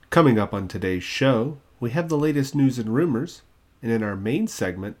Coming up on today's show, we have the latest news and rumors, and in our main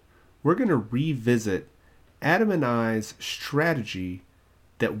segment, we're going to revisit Adam and I's strategy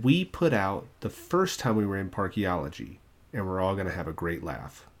that we put out the first time we were in Parkeology, and we're all going to have a great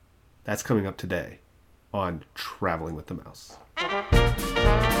laugh. That's coming up today on Traveling with the Mouse.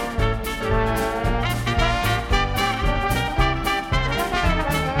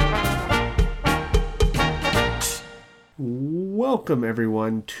 Welcome,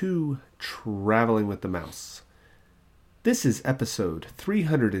 everyone, to Traveling with the Mouse. This is episode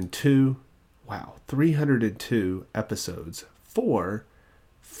 302. Wow, 302 episodes for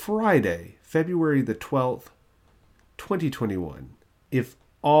Friday, February the 12th, 2021. If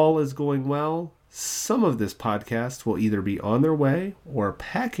all is going well, some of this podcast will either be on their way or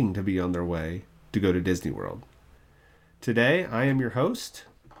packing to be on their way to go to Disney World. Today, I am your host.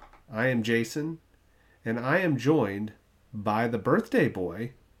 I am Jason, and I am joined by the birthday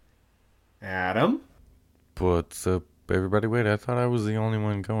boy, Adam. What's up, everybody? Wait, I thought I was the only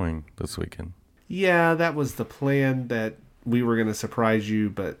one going this weekend. Yeah, that was the plan, that we were going to surprise you,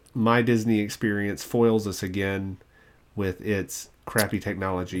 but my Disney experience foils us again with its crappy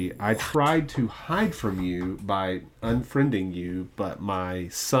technology. I tried to hide from you by unfriending you, but my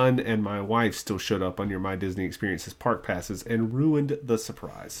son and my wife still showed up on your My Disney Experiences park passes and ruined the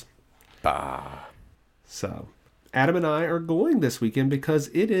surprise. Bah. So, Adam and I are going this weekend because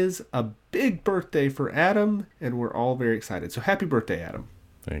it is a big birthday for Adam, and we're all very excited. So happy birthday, Adam.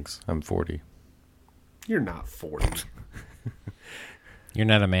 Thanks. I'm 40. You're not 40. You're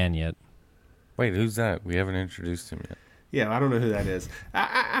not a man yet. Wait, who's that? We haven't introduced him yet. Yeah, I don't know who that is.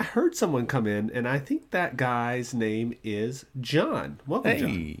 I heard someone come in, and I think that guy's name is John. Welcome,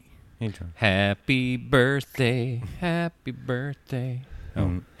 John. Hey, John. Happy birthday. Happy birthday.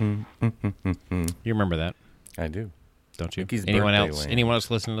 Oh. You remember that, I do. don't you? Mickey's Anyone Birthday else? Land. Anyone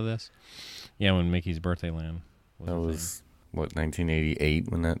else listen to this? Yeah, when Mickey's Birthday Land was That a thing. was, 1988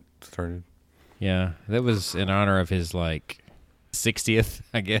 when that started? Yeah, that was in honor of his, 60th,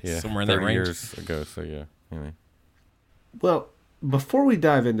 I guess, Yeah, somewhere in that 30 range. years ago, so yeah. Anyway. Well, before we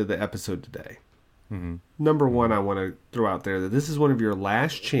dive into the episode today, number one, I want to throw out there that this is one of your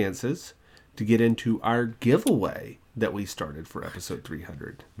last chances to get into our giveaway that we started for episode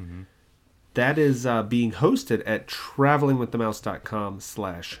 300. That is being hosted at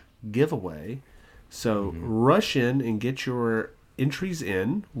travelingwiththemouse.com/giveaway. So rush in and get your entries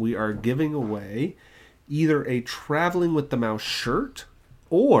in. We are giving away either a Traveling with the Mouse shirt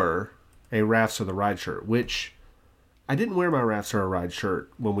or a Rafts or the Ride shirt, which I didn't wear my Rafts or a Ride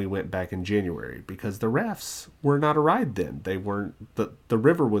shirt when we went back in January because the Rafts were not a ride then. They weren't, the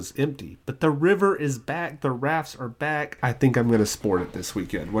river was empty. But the river is back. The Rafts are back. I think I'm going to sport it this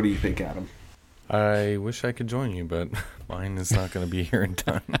weekend. What do you think, Adam? I wish I could join you, but mine is not going to be here in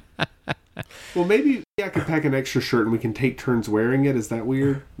time. Well, maybe I could pack an extra shirt and we can take turns wearing it. Is that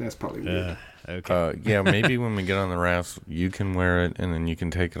weird? That's probably weird. Okay. Yeah, maybe when we get on the rafts, you can wear it, and then you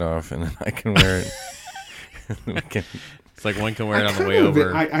can take it off, and then I can wear it. We can... It's like one can wear it on the way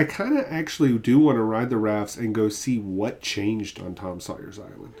over. I kind of actually do want to ride the Rafts and go see what changed on Tom Sawyer's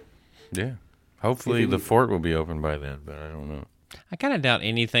Island. Yeah. Hopefully the fort will be open by then, but I don't know. I kind of doubt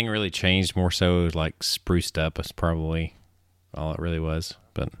anything really changed. More so spruced up is probably all it really was.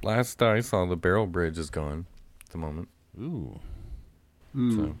 But Last I saw, the Barrel Bridge is gone at the moment. ooh.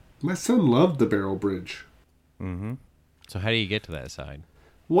 So. My son loved the Barrel Bridge. So how do you get to that side?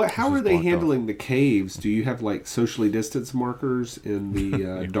 How is are they blocked handling the caves? Do you have socially distanced markers in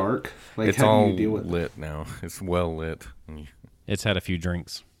the dark? It's how all do you deal with lit now. It's well lit. It's had a few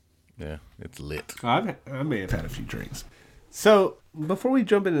drinks. Yeah, it's lit. I may have had a few drinks. So before we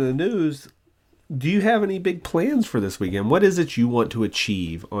jump into the news, do you have any big plans for this weekend? What is it you want to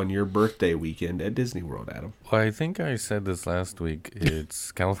achieve on your birthday weekend at Disney World, Adam? Well, I think I said this last week.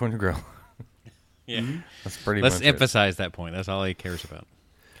 It's California Grill. Yeah. That's pretty Let's much emphasize that point. That's all he cares about.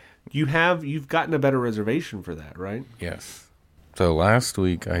 You've gotten a better reservation for that, right? Yes. So last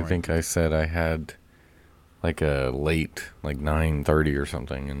week, I think I said I had a late, 9:30 or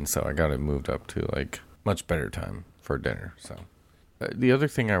something, and so I got it moved up to much better time for dinner. So the other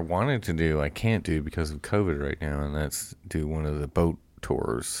thing I wanted to do, I can't do because of COVID right now, and that's do one of the boat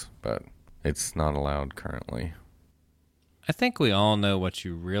tours, but it's not allowed currently. I think we all know what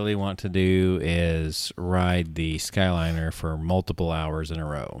you really want to do is ride the Skyliner for multiple hours in a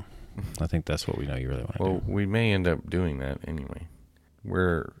row. I think that's what we know you really want to Well, do. we may end up doing that anyway.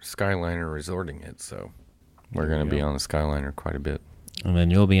 We're Skyliner resorting it, so we're going to be on the Skyliner quite a bit. And then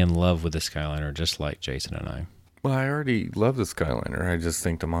you'll be in love with the Skyliner just like Jason and I. Well, I already love the Skyliner. I just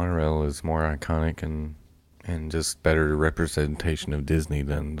think the monorail is more iconic and and just better representation of Disney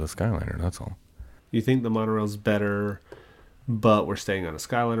than the Skyliner. That's all. You think the monorail's better, but we're staying on a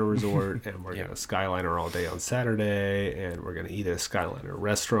Skyliner resort, and we're Yeah. going to Skyliner all day on Saturday, and we're going to eat at a Skyliner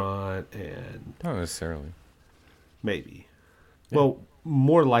restaurant, and Not necessarily. maybe. Well,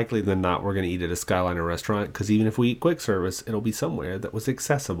 more likely than not, we're going to eat at a Skyliner restaurant, because even if we eat quick service, it'll be somewhere that was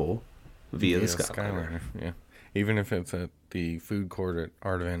accessible via the Skyliner. Yeah. Even if it's at the food court at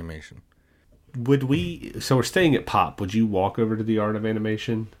Art of Animation. So we're staying at Pop. Would you walk over to the Art of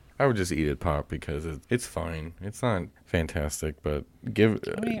Animation? I would just eat at Pop because it's fine. It's not fantastic, but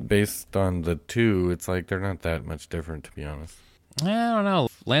based on the two, it's like they're not that much different, to be honest. I don't know.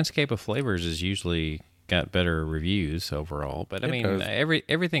 Landscape of Flavors is usually got better reviews overall, but I It mean, does.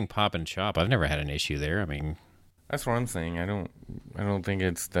 everything Pop and Shop, I've never had an issue there. I mean, That's what I'm saying. I don't think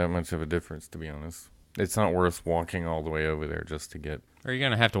it's that much of a difference, to be honest. It's not worth walking all the way over there just to get. or you're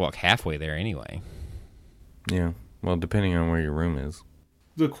gonna have to walk halfway there anyway. Yeah. Well, depending on where your room is.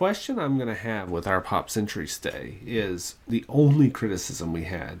 The question I'm going to have with our Pop Century stay is the only criticism we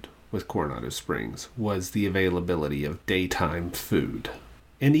had with Coronado Springs was the availability of daytime food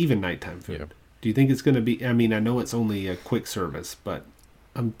and even nighttime food. Yep. Do you think it's going to be, I mean, I know it's only a quick service, but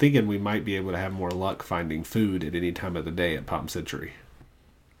I'm thinking we might be able to have more luck finding food at any time of the day at Pop Century.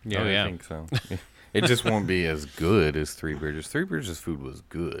 Yeah, Oh, yeah. I think so. It just won't be as good as Three Bridges. Three Bridges food was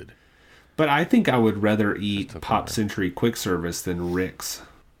good. But I think I would rather eat Just a Pop thought. Century quick service than Rick's.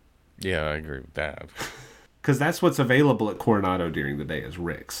 Yeah, I agree with that. Because that's what's available at Coronado during the day is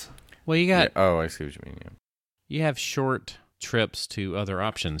Rick's. Well, you Yeah. got Oh, I see what you mean. Yeah. you have short trips to other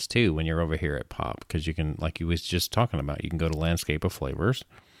options too when you're over here at Pop, because you can, like you was just talking about, you can go to Landscape of Flavors.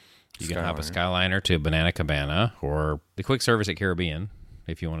 You can hop a Skyliner to Banana Cabana or the quick service at Caribbean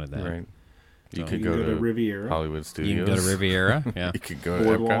if you wanted that. Right. You So could You go can to Riviera, Hollywood Studios. You can go to Riviera. Yeah. You could go to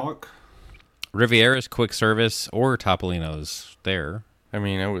Epcot. Boardwalk. Riviera's quick service or Topolino's there. I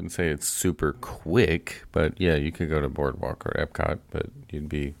mean, I wouldn't say it's super quick, but yeah, you could go to Boardwalk or Epcot, but you'd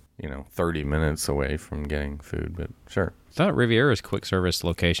be, 30 minutes away from getting food, but sure. I thought Riviera's quick service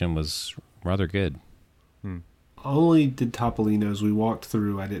location was rather good. Only did Topolino's. We walked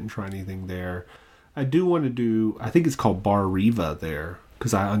through. I didn't try anything there. I do want to do, I think it's called Bar Riva there,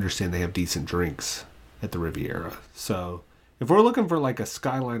 because I understand they have decent drinks at the Riviera. So if we're looking for like a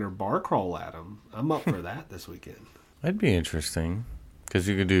Skyliner bar crawl, Adam, I'm up for that this weekend. That'd be interesting, because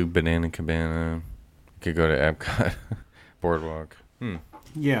you could do Banana Cabana, you could go to Epcot, Boardwalk.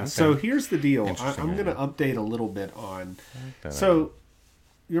 Yeah, so here's the deal. Interesting I'm going to idea. update a little bit on. That So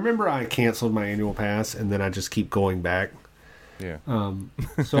you remember I canceled my annual pass and then I just keep going back? Yeah.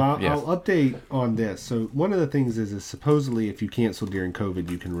 So I'll, Yes. I'll update on this. So one of the things is supposedly if you cancel during COVID,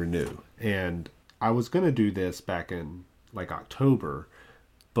 you can renew. And I was going to do this back in like October,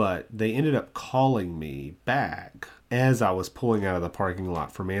 but they ended up calling me back as I was pulling out of the parking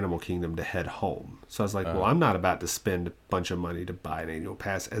lot from Animal Kingdom to head home. So I was like, well, I'm not about to spend a bunch of money to buy an annual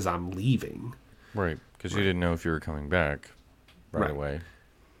pass as I'm leaving. Right, because you didn't know if you were coming back right Right. away.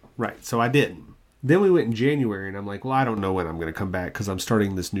 Right. So I didn't. Then we went in January and I'm like, well, I don't know when I'm going to come back because I'm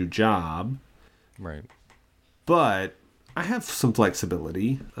starting this new job. Right. But I have some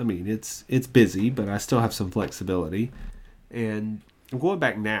flexibility. I mean, it's busy, but I still have some flexibility. And I'm going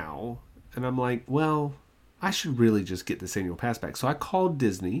back now, and I'm like, well, I should really just get this annual pass back. So I called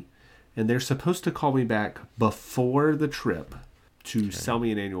Disney, and they're supposed to call me back before the trip to sell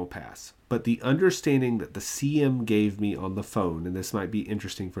me an annual pass. But the understanding that the CM gave me on the phone, and this might be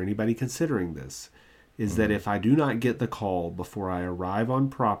interesting for anybody considering this, is that if I do not get the call before I arrive on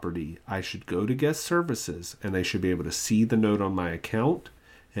property, I should go to guest services and they should be able to see the note on my account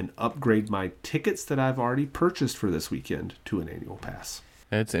and upgrade my tickets that I've already purchased for this weekend to an annual pass.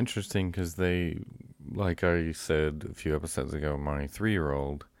 It's interesting because they, like I said a few episodes ago, my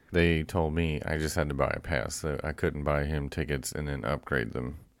 3-year-old, they told me I just had to buy a pass. That I couldn't buy him tickets and then upgrade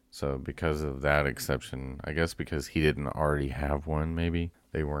them. So because of that exception, I guess because he didn't already have one, maybe,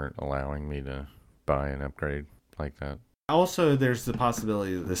 they weren't allowing me to buy an upgrade like that. Also, there's the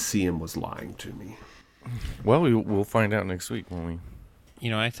possibility that the CM was lying to me. Well, we'll find out next week when we...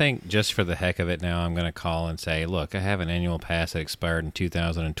 I think just for the heck of it now, I'm going to call and say, look, I have an annual pass that expired in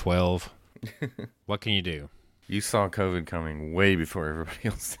 2012. What can you do? You saw COVID coming way before everybody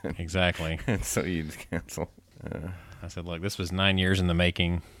else did. Exactly. And so you cancel. I said, look, this was 9 years in the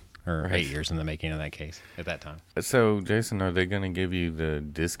making, or Right. 8 years in the making in that case, at that time. So, Jason, are they going to give you the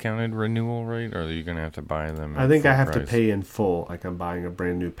discounted renewal rate, or are you going to have to buy them I at think I full have to price? pay in full, like I'm buying a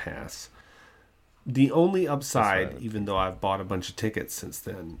brand new pass. The only upside, right. even though I've bought a bunch of tickets since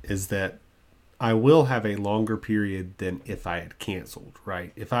then, is that I will have a longer period than if I had canceled,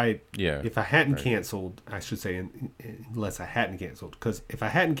 right? If I hadn't canceled, I should say, unless I hadn't canceled. Because if I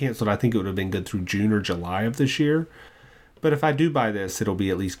hadn't canceled, I think it would have been good through June or July of this year. But if I do buy this, it'll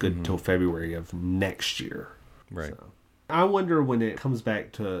be at least good until February of next year. Right. So, I wonder when it comes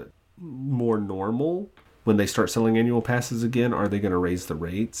back to more normal, when they start selling annual passes again, are they going to raise the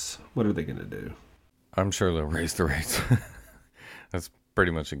rates? What are they going to do? I'm sure they'll raise the rates. That's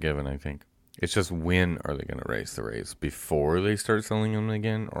pretty much a given, I think. It's just when are they going to raise the rates? Before they start selling them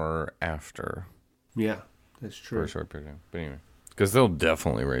again or after? Yeah, that's true. For a short period of time. But anyway, because they'll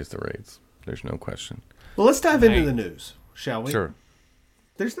definitely raise the rates. There's no question. Well, let's dive into the news, shall we? Sure.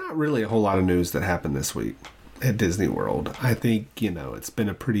 There's not really a whole lot of news that happened this week at Disney World. I think, it's been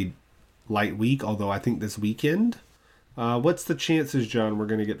a pretty light week, although I think this weekend. What's the chances, John, we're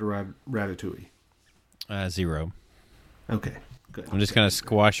going to get to Ratatouille? 0. Okay, good. I'm just going to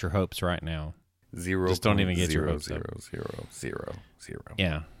squash your hopes right now. 0. Just don't even get your hopes up. 0.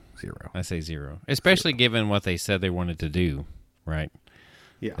 Yeah. 0. I say 0. Especially given what they said they wanted to do, right?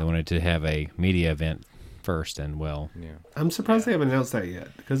 Yeah. They wanted to have a media event first, and I'm surprised they haven't announced that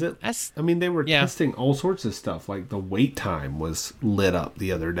yet, because they were testing all sorts of stuff. Like the wait time was lit up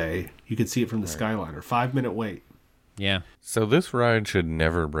the other day. You could see it from the Skyliner. 5-minute wait. Yeah. So this ride should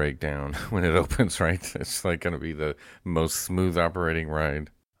never break down when it opens, right? It's like going to be the most smooth operating ride.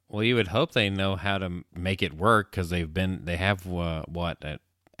 Well, you would hope they know how to make it work, because they have a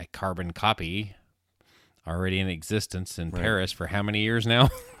carbon copy already in existence in Paris for how many years now?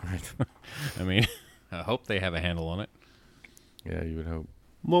 Right. I mean, I hope they have a handle on it. Yeah, you would hope.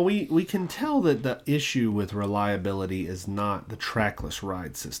 Well, we can tell that the issue with reliability is not the trackless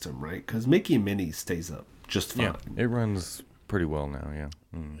ride system, right? Because Mickey and Minnie stays up just fine. Yeah, it runs pretty well now, yeah.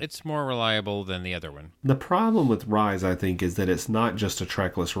 It's more reliable than the other one. The problem with Rise, I think, is that it's not just a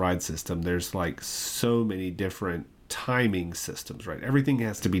trackless ride system. There's like so many different timing systems, right? Everything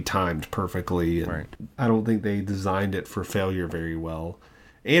has to be timed perfectly. And right. I don't think they designed it for failure very well.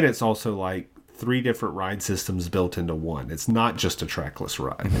 And it's also like 3 different ride systems built into one. It's not just a trackless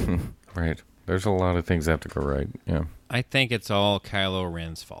ride. Right. There's a lot of things that have to go right, yeah. I think it's all Kylo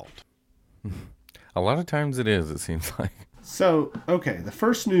Ren's fault. A lot of times it is, it seems like. So, okay, the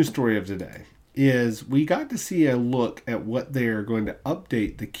first news story of today is we got to see a look at what they're going to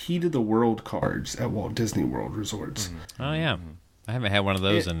update the Key to the World cards at Walt Disney World Resorts. Oh, yeah. I haven't had one of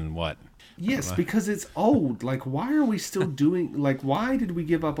those in what? Yes, because it's old. Like, why are we still doing... Like, why did we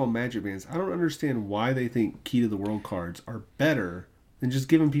give up on Magic Bands? I don't understand why they think Key to the World cards are better than just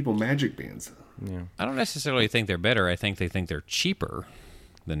giving people Magic Bands. Yeah. I don't necessarily think they're better. I think they think they're cheaper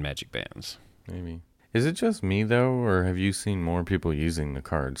than Magic Bands. Maybe. Is it just me, though, or have you seen more people using the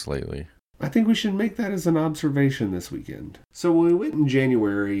cards lately? I think we should make that as an observation this weekend. So when we went in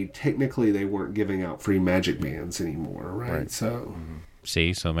January, technically they weren't giving out free Magic Bands anymore, right? So...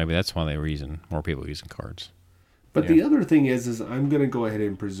 See, so maybe that's why they were more people using cards. But the other thing is I'm going to go ahead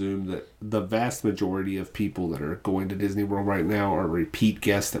and presume that the vast majority of people that are going to Disney World right now are repeat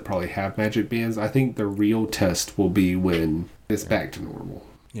guests that probably have Magic Bands. I think the real test will be when it's back to normal.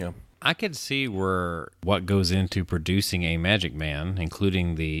 Yeah. I could see where what goes into producing a Magic Band,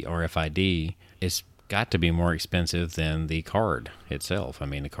 including the RFID, is got to be more expensive than the card itself. I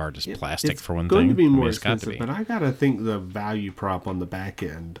mean, the card is plastic for one thing. It's going to be more it's expensive, got to be. but I got to think the value prop on the back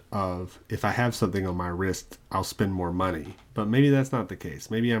end of if I have something on my wrist, I'll spend more money. But maybe that's not the case.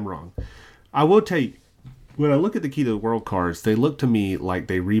 Maybe I'm wrong. I will tell you, when I look at the Key to the World cards, they look to me like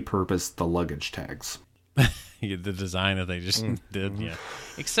they repurposed the luggage tags. The design that they just did, yeah.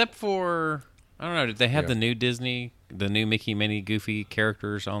 Except for, I don't know, did they have the new Mickey, Minnie, Goofy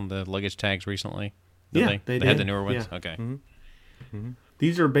characters on the luggage tags recently? Did they had the newer ones? Yeah. Okay. Mm-hmm. Mm-hmm.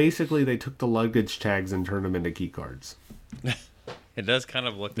 These are basically, they took the luggage tags and turned them into key cards. It does kind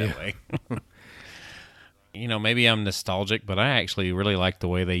of look that way. Maybe I'm nostalgic, but I actually really like the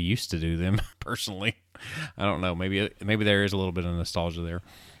way they used to do them, personally. I don't know. Maybe there is a little bit of nostalgia there.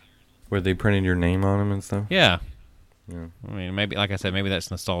 Where they printed your name on them and stuff? Yeah. Yeah. I mean, maybe, like I said, maybe that's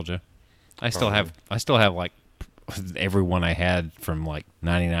nostalgia. I still have like every one I had from like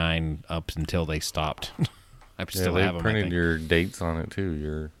 99 up until they stopped. I still have them. They printed your dates on it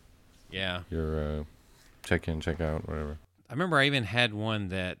too. Your check in, check out, whatever. I remember I even had one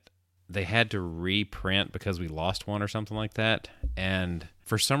that they had to reprint because we lost one or something like that. And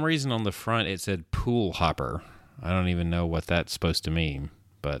for some reason on the front it said pool hopper. I don't even know what that's supposed to mean,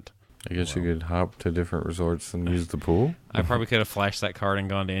 but I guess you could hop to different resorts and use the pool. I probably could have flashed that card and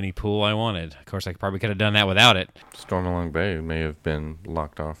gone to any pool I wanted. Of course, I probably could have done that without it. Stormalong Bay may have been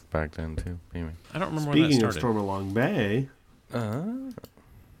locked off back then, too. Anyway. I don't remember when that Speaking started. of Stormalong Bay,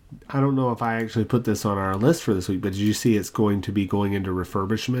 I don't know if I actually put this on our list for this week, but did you see it's going to be going into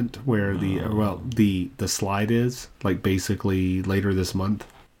refurbishment where the slide is? Like basically later this month,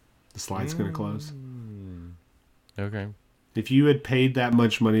 the slide's going to close. Okay. If you had paid that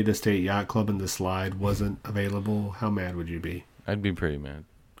much money to stay at Yacht Club and the slide wasn't available, how mad would you be? I'd be pretty mad.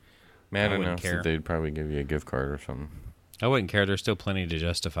 Mad I wouldn't enough care. that they'd probably give you a gift card or something. I wouldn't care. There's still plenty to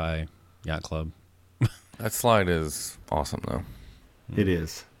justify Yacht Club. That slide is awesome, though. It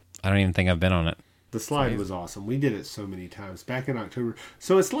is. I don't even think I've been on it. The slide was awesome. We did it so many times back in October.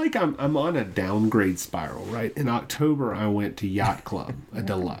 So it's like I'm on a downgrade spiral, right? In October, I went to Yacht Club, a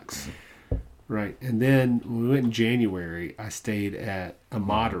deluxe, right? And then when we went in January, I stayed at a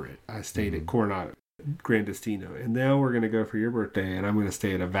moderate. I stayed at Coronado, Gran Destino. And now we're going to go for your birthday, and I'm going to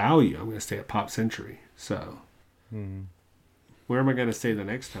stay at a value. I'm going to stay at Pop Century. So where am I going to stay the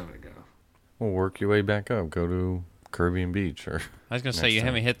next time I go? Well, work your way back up. Go to Caribbean Beach or... I was gonna say you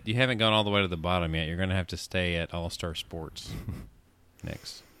haven't gone all the way to the bottom yet. You're gonna have to stay at All Star Sports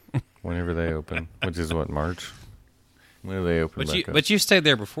next. whenever they open, which is what, March? When do they open back up? But you stayed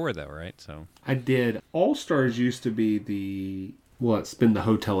there before though, right? So I did. All Stars used to be it's been the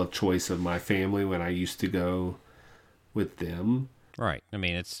hotel of choice of my family when I used to go with them. right. I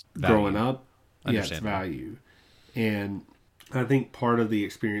mean, it's value. Growing up. Yeah, it's Understandable. value. And I think part of the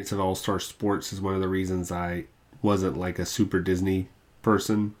experience of All Star Sports is one of the reasons I wasn't like a super Disney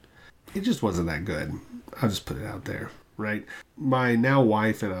person. It just wasn't that good. I'll just put it out there, right? My now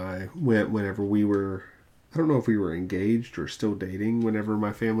wife and I went whenever we were, I don't know if we were engaged or still dating, whenever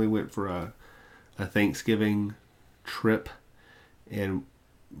my family went for a Thanksgiving trip, and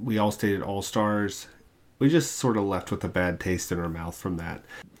we all stayed at All Stars. We just sort of left with a bad taste in our mouth from that.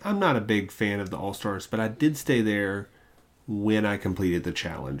 I'm not a big fan of the All Stars, but I did stay there when I completed the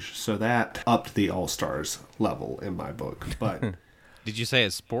challenge. So that upped the All Stars level in my book. But Did you say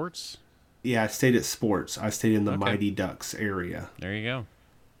it's sports? yeah, I stayed at sports. I stayed in the Okay. Mighty Ducks area There you go.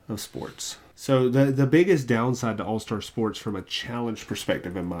 of sports. So the biggest downside to All Star Sports from a challenge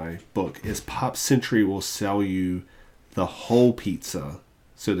perspective in my book is Pop Century will sell you the whole pizza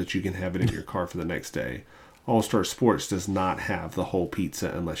so that you can have it in your car for the next day. All Star Sports does not have the whole pizza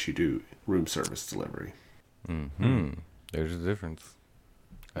unless you do room service delivery. There's a difference.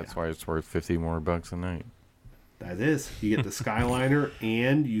 That's why it's worth $50 more a night. That is. You get the Skyliner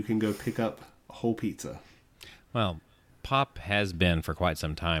and you can go pick up a whole pizza. Well, Pop has been for quite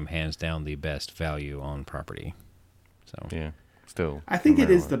some time, hands down, the best value on property. So Yeah, still. I think no it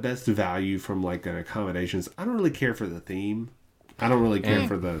matter is what. the best value from like an accommodations. I don't really care for the theme. I don't really care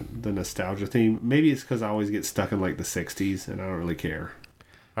for the nostalgia theme. Maybe it's because I always get stuck in like the 60s and I don't really care.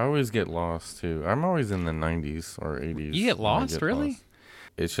 I always get lost, too. I'm always in the 90s or 80s. You get when I lost, really?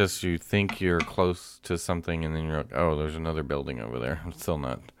 It's just you think you're close to something, and then you're like, oh, there's another building over there. I'm still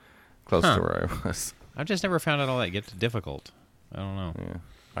not close to where I was. I've just never found it all that difficult. I don't know. Yeah.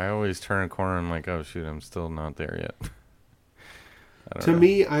 I always turn a corner and I'm like, oh, shoot, I'm still not there yet. I don't To know.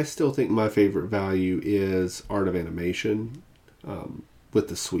 me, I still think my favorite value is Art of Animation with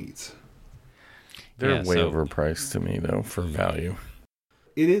the suites. They're Yeah, way so- overpriced to me, though, for value.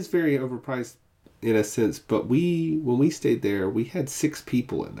 It is very overpriced in a sense, but when we stayed there, we had 6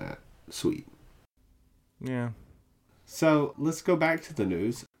 people in that suite. Yeah. So let's go back to the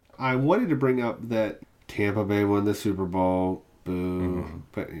news. I wanted to bring up that Tampa Bay won the Super Bowl. Boo.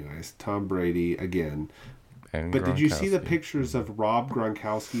 But anyways, Tom Brady again. And But did you see the Gronkowski. pictures of Rob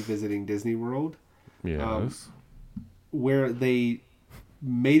Gronkowski visiting Disney World? Yes. Where they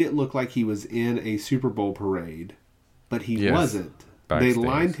made it look like he was in a Super Bowl parade, but he Yes. wasn't. Backstage. They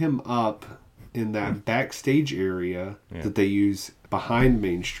lined him up in that backstage area Yeah. that they use behind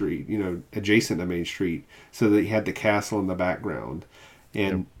Main Street, adjacent to Main Street, so that he had the castle in the background.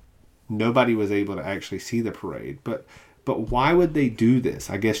 And nobody was able to actually see the parade. But why would they do this?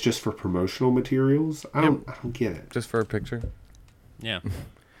 I guess just for promotional materials? I don't get it. Just for a picture. Yeah.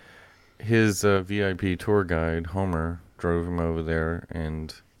 His VIP tour guide, Homer, drove him over there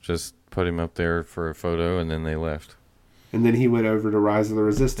and just put him up there for a photo, and then they left. And then he went over to Rise of the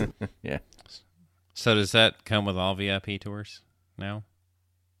Resistance. Yeah. So does that come with all VIP tours now?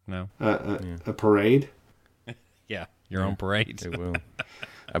 No. A parade? Yeah. Your own parade. It will.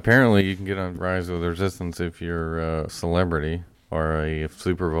 Apparently, you can get on Rise of the Resistance if you're a celebrity or a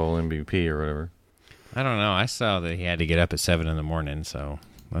Super Bowl MVP or whatever. I don't know. I saw that he had to get up at 7 a.m, so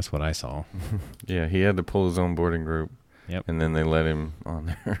that's what I saw. Yeah, he had to pull his own boarding group. Yep. And then they let him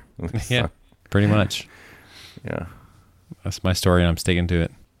on there. Yeah. Pretty much. Yeah. That's my story, and I'm sticking to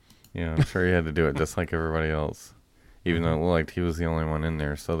it. Yeah, I'm sure he had to do it just like everybody else. Even though it looked like he was the only one in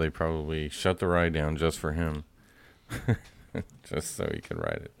there, so they probably shut the ride down just for him. Just so he could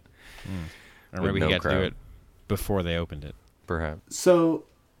ride it. Or maybe he got to do it before they opened it. Perhaps. So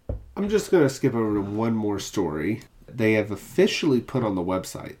I'm just going to skip over to one more story. They have officially put on the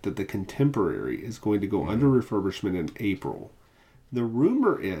website that the Contemporary is going to go under refurbishment in April. The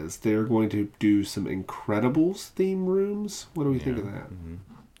rumor is they're going to do some Incredibles theme rooms. What do we think of that? Mm-hmm.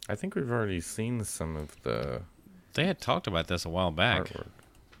 I think we've already seen some of the They had talked about this a while back. artwork.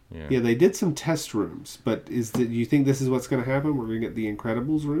 Yeah, they did some test rooms, but do you think this is what's going to happen? We're going to get the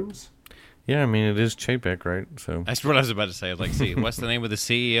Incredibles rooms? Yeah, I mean, it is Chapek, right? So That's what I was about to say. I was like, see, what's the name of the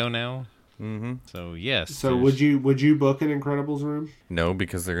CEO now? Mm-hmm. So, yes. So would you book an Incredibles room? No,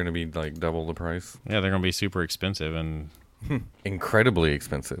 because they're going to be like double the price. Yeah, they're going to be super expensive, and Incredibly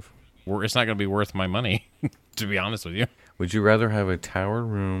expensive. it's not going to be worth my money, to be honest with you. Would you rather have a Tower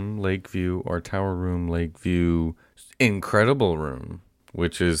Room Lakeview or Tower Room Lakeview Incredible Room,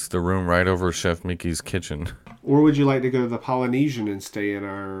 which is the room right over Chef Mickey's kitchen? Or would you like to go to the Polynesian and stay in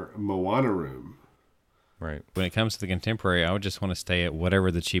our Moana room? Right. When it comes to the Contemporary, I would just want to stay at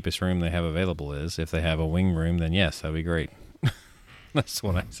whatever the cheapest room they have available is. If they have a wing room, then yes, that'd be great. That's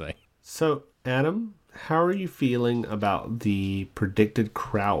what I say. So, Adam, how are you feeling about the predicted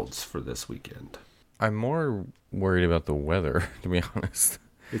crowds for this weekend? I'm more worried about the weather, to be honest.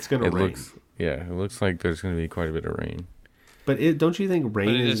 It's going to rain. It looks like there's going to be quite a bit of rain. But don't you think rain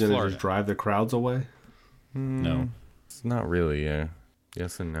is going to Florida. just drive the crowds away? No. It's not really, yeah.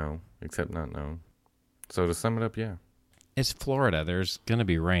 Yes and no, except not no. So to sum it up, yeah. It's Florida. There's going to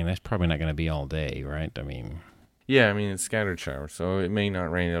be rain. That's probably not going to be all day, right? I mean... Yeah, I mean, it's scattered showers, so it may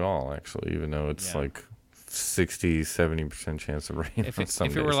not rain at all, actually, even though it's like 60, 70% chance of rain If on some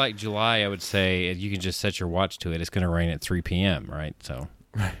it days. were like July, I would say you can just set your watch to it. It's going to rain at 3 p.m., right? So,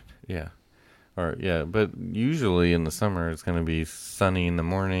 Yeah. Or, yeah, but usually in the summer, it's going to be sunny in the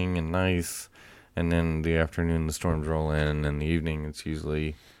morning and nice, and then the afternoon, the storms roll in, and in the evening, it's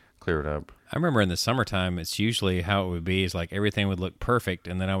usually cleared up. I remember in the summertime, it's usually how it would be is like everything would look perfect,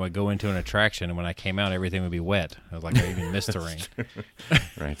 and then I would go into an attraction, and when I came out, everything would be wet. I was like, I even missed the rain.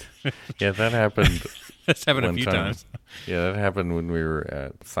 Right. Yeah, that happened. That's happened a one few time. times. Yeah, that happened when we were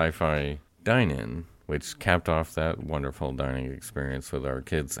at Sci-Fi Dine-In, which capped off that wonderful dining experience with our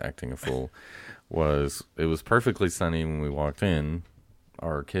kids acting a fool. It was perfectly sunny when we walked in.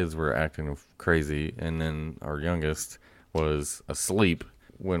 Our kids were acting crazy, and then our youngest was asleep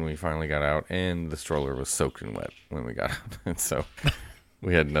when we finally got out, and the stroller was soaked and wet when we got out. And so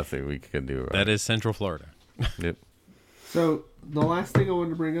we had nothing we could do about it. That is Central Florida. Yep. So the last thing I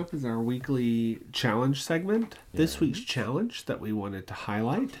wanted to bring up is our weekly challenge segment. This week's challenge that we wanted to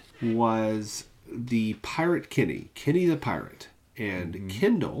highlight was the Pirate Kenny the Pirate. And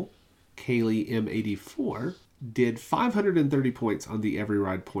Kendall, Kaylee M84, did 530 points on the Every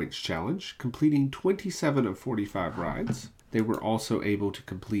Ride Points Challenge, completing 27 of 45 rides. They were also able to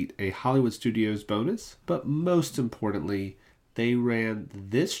complete a Hollywood Studios bonus, but most importantly, they ran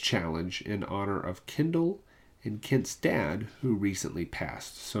this challenge in honor of Kendall and Kent's dad, who recently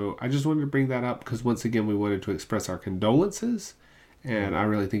passed. So I just wanted to bring that up because once again, we wanted to express our condolences, and I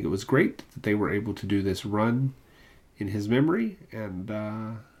really think it was great that they were able to do this run in his memory, and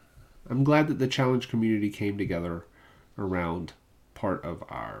I'm glad that the challenge community came together around part of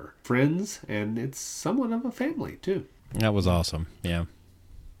our friends, and it's somewhat of a family too. That was awesome. Yeah,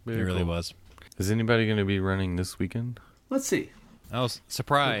 Very it really cool. was. Is anybody going to be running this weekend? Let's see. I was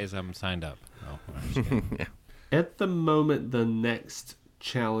surprised I'm signed up. Oh, I'm just kidding. Yeah. At the moment, the next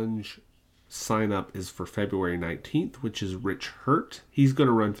challenge sign up is for February 19th, which is Rich Hurt. He's going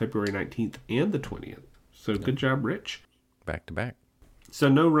to run February 19th and the 20th. So good job, Rich. Back to back. So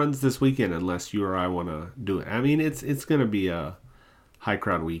no runs this weekend unless you or I want to do it. I mean, it's going to be a high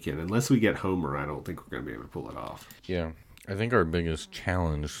crowd weekend. Unless we get Homer, I don't think we're going to be able to pull it off. Yeah. I think our biggest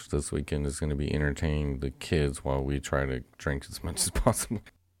challenge this weekend is going to be entertaining the kids while we try to drink as much as possible.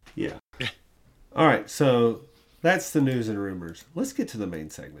 Yeah. All right, so that's the news and rumors. Let's get to the main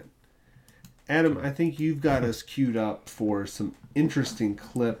segment. Adam, I think you've got us queued up for some interesting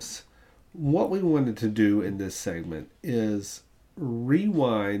clips. What we wanted to do in this segment is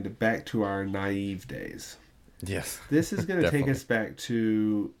rewind back to our naive days. Yes. This is going to take us back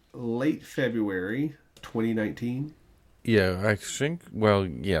to late February 2019. Yeah, I think, well,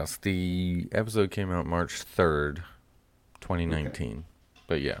 yes, the episode came out March 3rd, 2019. Okay.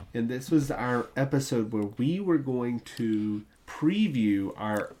 But yeah. And this was our episode where we were going to preview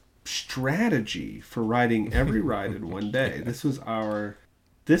our strategy for riding every ride in one day. This was our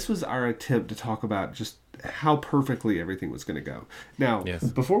attempt to talk about just how perfectly everything was going to go. Now,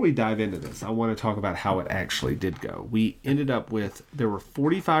 Before we dive into this, I want to talk about how it actually did go. We ended up with, there were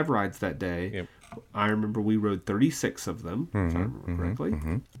 45 rides that day. Yep. I remember we rode 36 of them, if I remember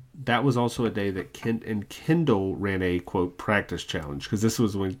correctly. that was also a day that Kent and Kendall ran a, quote, practice challenge, because this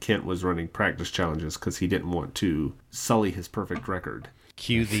was when Kent was running practice challenges because he didn't want to sully his perfect record.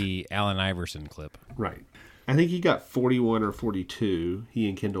 Cue the Allen Iverson clip. Right. I think he got 41 or 42, he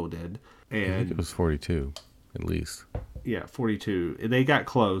and Kendall did. And I think it was 42, at least. Yeah, 42. They got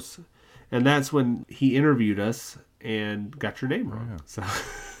close. And that's when he interviewed us and got your name wrong. Yeah. So...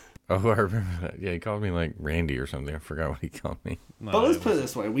 Oh, I remember that. Yeah, he called me like Randy or something. I forgot what he called me. But let's put it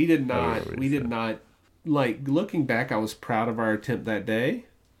this way: we did not, like, looking back, I was proud of our attempt that day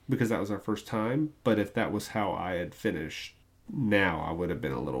because that was our first time. But if that was how I had finished, now I would have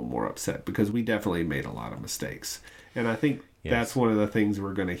been a little more upset because we definitely made a lot of mistakes. And I think that's one of the things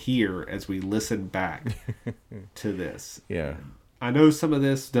we're going to hear as we listen back to this. Yeah. I know some of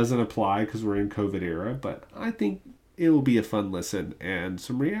this doesn't apply because we're in COVID era, but I think it will be a fun listen and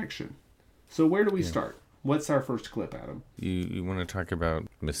some reaction. So where do we start? What's our first clip, Adam? You want to talk about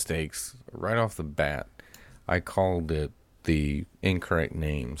mistakes? Right off the bat, I called it the incorrect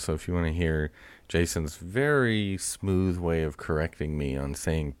name. So if you want to hear Jason's very smooth way of correcting me on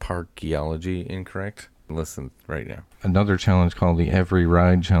saying parkeology incorrect, listen right now. Another challenge called the Every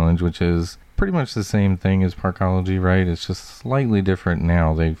Ride Challenge, which is pretty much the same thing as parkology, right? It's just slightly different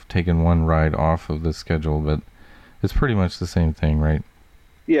now. They've taken one ride off of the schedule, but it's pretty much the same thing, right?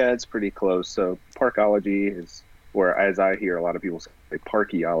 Yeah, it's pretty close. So parkology is where, as I hear a lot of people say,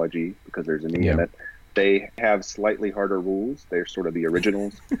 parkeology, because there's an E in it. They have slightly harder rules. They're sort of the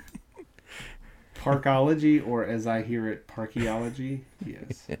originals. Parkology, or as I hear it, parkeology?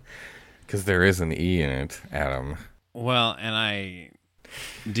 Yes. Because there is an E in it, Adam. Well, and I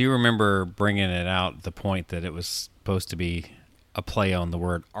do remember bringing it out, the point that it was supposed to be a play on the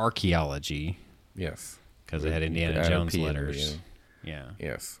word archaeology. Yes. Because it had Indiana Jones letters. Yeah.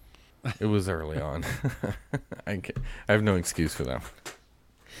 Yes. It was early on. I have no excuse for that.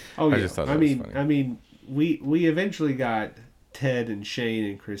 Oh, yeah. I just thought that was funny. I mean, we eventually got Ted and Shane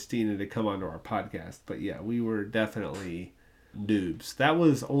and Christina to come onto our podcast, but yeah, we were definitely noobs. That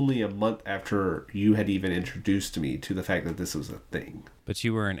was only a month after you had even introduced me to the fact that this was a thing. But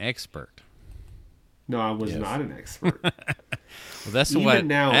you were an expert. No, I was not an expert. Well, that's what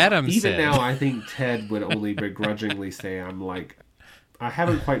Adam said. Even now, I think Ted would only begrudgingly say I'm like, I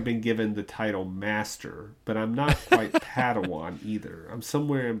haven't quite been given the title Master, but I'm not quite Padawan either. I'm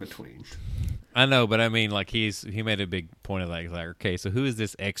somewhere in between. I know, but I mean, like, he made a big point of that. He's like, okay, so who is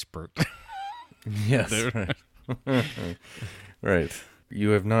this expert? Yes, right. Right.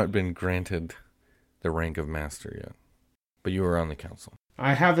 You have not been granted the rank of Master yet, but you are on the council.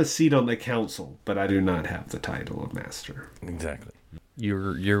 I have a seat on the council, but I do not have the title of Master. Exactly.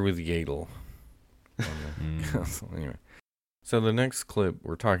 You're with Yadel on the council. Anyway. So the next clip,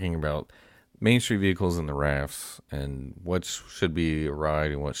 we're talking about Main Street vehicles and the rafts and what should be a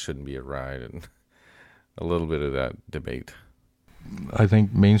ride and what shouldn't be a ride, and a little bit of that debate. I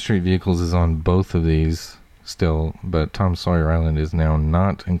think Main Street vehicles is on both of these still, but Tom Sawyer Island is now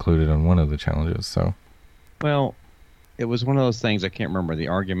not included on one of the challenges. So, well, it was one of those things. I can't remember the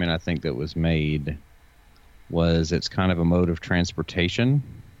argument. I think that was made was it's kind of a mode of transportation,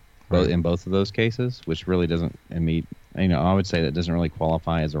 right, in both of those cases, which really doesn't. I mean, I would say that doesn't really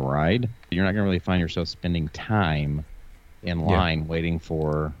qualify as a ride. You're not going to really find yourself spending time in line waiting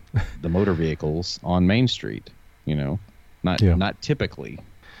for the motor vehicles on Main Street. Not typically.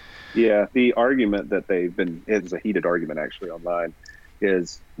 Yeah, the argument that it's a heated argument actually online,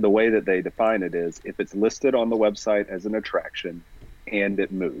 is the way that they define it is if it's listed on the website as an attraction and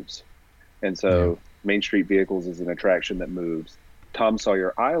it moves. And so Main Street Vehicles is an attraction that moves. Tom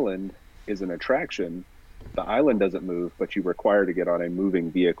Sawyer Island is an attraction. The island doesn't move, but you require to get on a moving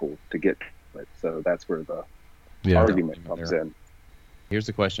vehicle to get to it. So that's where the argument comes in. Here's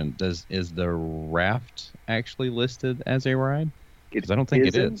the question. Is the raft actually listed as a ride? Because I don't think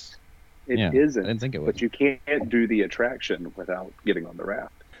it is. It isn't. I didn't think it was. But you can't do the attraction without getting on the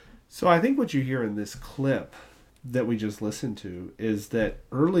raft. So I think what you hear in this clip that we just listened to is that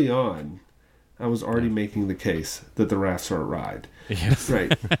early on, I was already making the case that the rafts are a ride. Yes.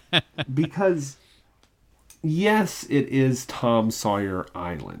 Right. Because, yes, it is Tom Sawyer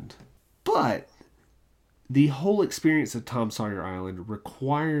Island. But the whole experience of Tom Sawyer Island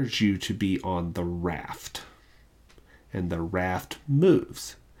requires you to be on the raft. And the raft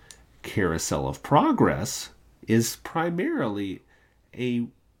moves. Carousel of Progress is primarily a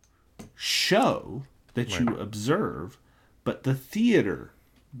show that you observe, but the theater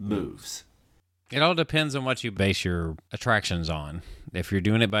moves. It all depends on what you base your attractions on. If you're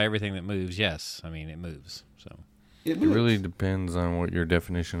doing it by everything that moves, yes, I mean, it moves. So It moves. It really depends on what your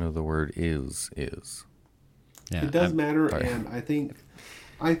definition of the word is. Yeah, It does matter, and I think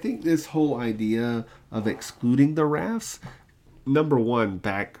I think this whole idea of excluding the rafts, number one,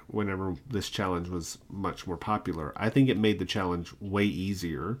 back whenever this challenge was much more popular, I think it made the challenge way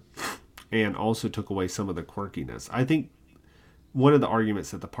easier and also took away some of the quirkiness. I think one of the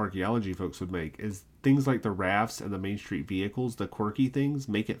arguments that the parkeology folks would make is things like the rafts and the Main Street vehicles, the quirky things,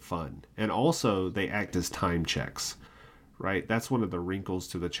 make it fun. And also, they act as time checks, right? That's one of the wrinkles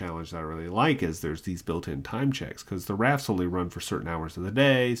to the challenge that I really like is there's these built-in time checks because the rafts only run for certain hours of the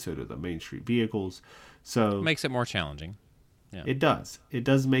day, so do the Main Street vehicles. So It makes it more challenging. Yeah. It does. It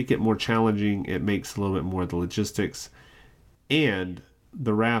does make it more challenging. It makes a little bit more of the logistics. And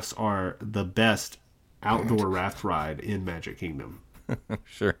the rafts are the best outdoor raft ride in Magic Kingdom.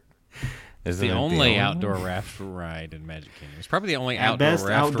 Sure. It's the only outdoor raft ride in Magic Kingdom. It's probably the only At outdoor best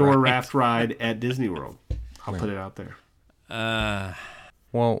raft outdoor ride. raft ride at Disney World. I'll put it out there.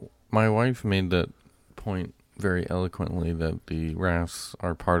 Well, my wife made that point very eloquently that the rafts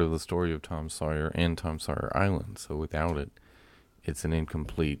are part of the story of Tom Sawyer and Tom Sawyer Island. So without it, it's an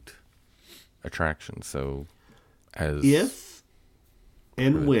incomplete attraction. So as If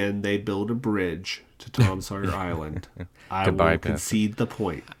and when they build a bridge to Tom Sawyer Island, I will bypass concede the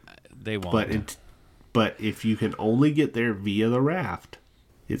point. They won't. But if you can only get there via the raft,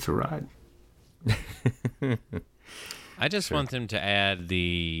 it's a ride. I just want them to add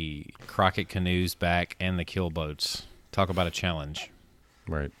the Crockett canoes back and the kill boats. Talk about a challenge.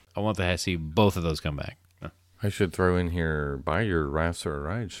 right. I want to see both of those come back. I should throw in here, buy your Rafts Are a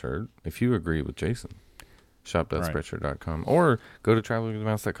Ride shirt if you agree with Jason. Shop.spreadshirt.com or go to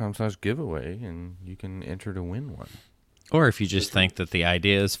travelingwiththemouse.com/giveaway and you can enter to win one. Or if you just think that the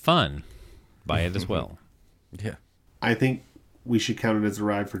idea is fun, buy it as well. Yeah. I think we should count it as a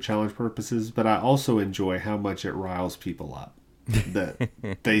ride for challenge purposes, but I also enjoy how much it riles people up that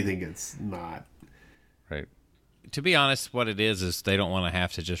they think it's not. Right. To be honest, what it is they don't want to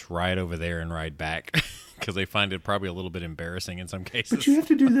have to just ride over there and ride back because they find it probably a little bit embarrassing in some cases. But you have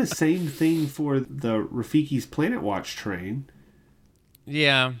to do the same thing for the Rafiki's Planet Watch train.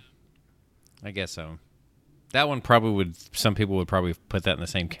 Yeah, I guess so. That one probably would. Some people would probably put that in the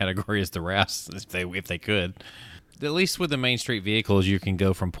same category as the rest if they could. At least with the Main Street vehicles, you can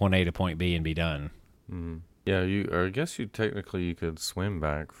go from point A to point B and be done. Yeah, I guess you could swim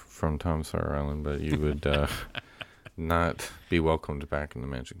back from Tom Sawyer Island, but you would not be welcomed back in the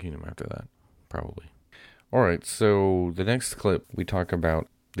Magic Kingdom after that, probably. All right, so the next clip, we talk about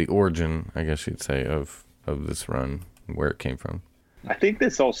the origin, I guess you'd say, of this run, where it came from. I think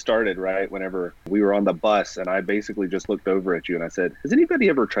this all started right whenever we were on the bus, and I basically just looked over at you and I said, "Has anybody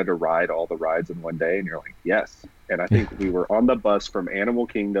ever tried to ride all the rides in one day?" And you're like, "Yes." And I think we were on the bus from Animal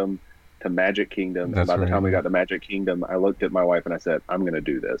Kingdom to Magic Kingdom. That's and by the time we right. got to Magic Kingdom, I looked at my wife and I said, "I'm going to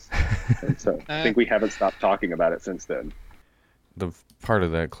do this." And so I think we haven't stopped talking about it since then. The part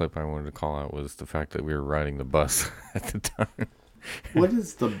of that clip I wanted to call out was the fact that we were riding the bus at the time. What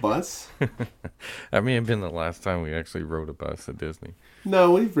is the bus? That may have been the last time we actually rode a bus at Disney.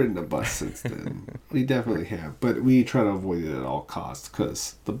 No, we've ridden a bus since then. We definitely have, but we try to avoid it at all costs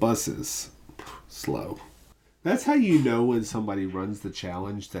because the bus is slow. That's how you know when somebody runs the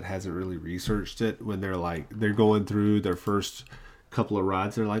challenge that hasn't really researched it. When they're going through their first couple of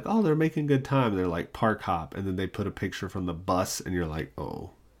rides, they're like, "Oh, they're making good time." And they're like park hop, and then they put a picture from the bus, and you're like, "Oh,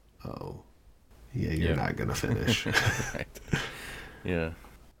 yeah, you're not gonna finish." Right. Yeah.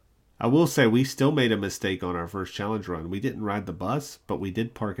 I will say we still made a mistake on our first challenge run. We didn't ride the bus, but we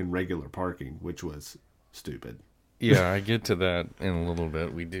did park in regular parking, which was stupid. Yeah, I get to that in a little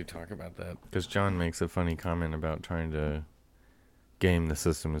bit. We do talk about that because John makes a funny comment about trying to game the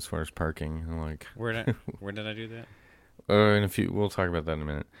system as far as parking. I'm like, Where did I do that? we'll talk about that in a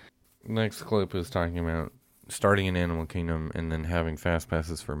minute. Next clip is talking about starting in Animal Kingdom and then having fast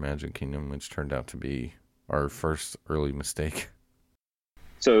passes for Magic Kingdom, which turned out to be our first early mistake.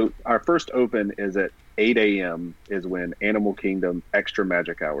 So our first open is at 8 a.m. is when Animal Kingdom Extra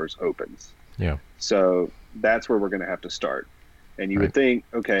Magic Hours opens. Yeah. So that's where we're going to have to start. And you would think,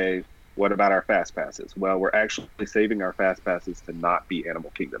 okay, what about our fast passes? Well, we're actually saving our fast passes to not be Animal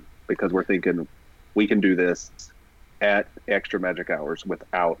Kingdom because we're thinking we can do this at Extra Magic Hours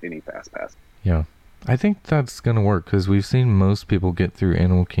without any fast pass. Yeah. I think that's going to work because we've seen most people get through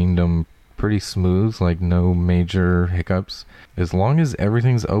Animal Kingdom pretty smooth, like no major hiccups. As long as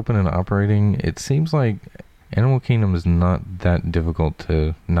everything's open and operating, it seems like Animal Kingdom is not that difficult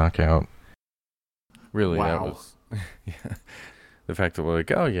to knock out. Really, Wow. that was yeah. The fact that we're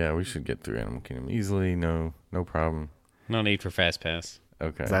like, oh yeah, we should get through Animal Kingdom easily, no problem. No need for fast pass.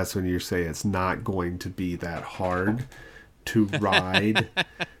 Okay. That's when you say it's not going to be that hard to ride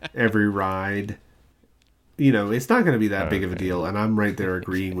every ride. it's not going to be that big of a deal. And I'm right there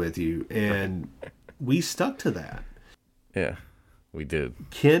agreeing with you. And we stuck to that. Yeah, we did.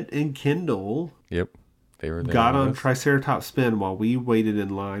 Kent and Kendall Yep. They were there got with on us. Triceratops Spin while we waited in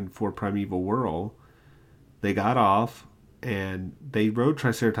line for Primeval Whirl. They got off and they rode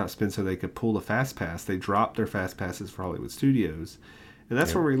Triceratops Spin so they could pull the Fast Pass. They dropped their Fast Passes for Hollywood Studios. And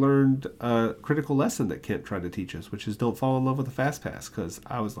that's where we learned a critical lesson that Kent tried to teach us, which is don't fall in love with the Fast Pass. Because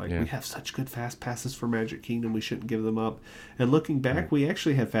I was like, we have such good Fast Passes for Magic Kingdom, we shouldn't give them up. And looking back, we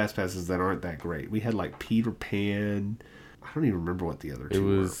actually had Fast Passes that aren't that great. We had like Peter Pan. I don't even remember what the other two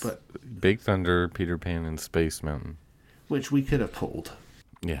were. But Big Thunder, Peter Pan, and Space Mountain. which we could have pulled.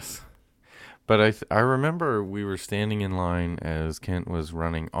 Yes. But I remember we were standing in line as Kent was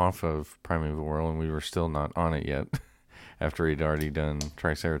running off of Primeval Whirl, and we were still not on it yet after he'd already done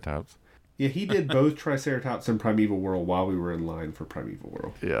Triceratops. Yeah, he did both Triceratops and Primeval Whirl while we were in line for Primeval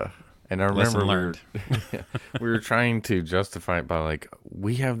Whirl. Yeah. And I Lesson remember learned. we were trying to justify it by like,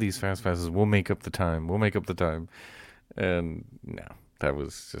 we have these fast passes, we'll make up the time. And no, that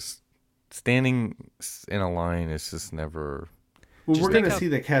was just standing in a line. It's just never. Well, Just we're going to think see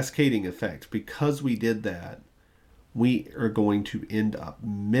the cascading effect. Because we did that, we are going to end up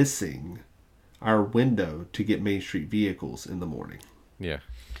missing our window to get Main Street vehicles in the morning. Yeah.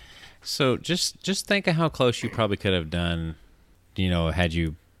 So just think of how close you probably could have done, had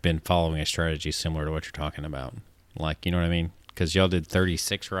you been following a strategy similar to what you're talking about. Like, you know what I mean? Because y'all did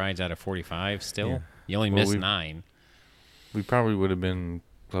 36 rides out of 45 still. Yeah. You only missed 9. We probably would have been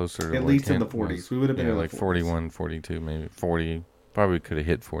closer to At where least in the Kent 40s. was. We would have been in the like 40s. 41, 42, maybe 40. Probably could have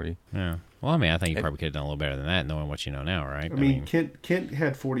hit 40. Yeah. Well, I mean, I think you probably could have done a little better than that, knowing what you know now, right? I mean, Kent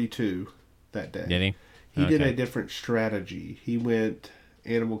had 42 that day. Did he? He did Okay. a different strategy. He went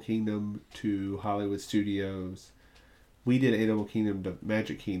Animal Kingdom to Hollywood Studios. We did Animal Kingdom to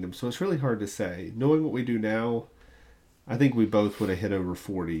Magic Kingdom. So it's really hard to say. Knowing what we do now, I think we both would have hit over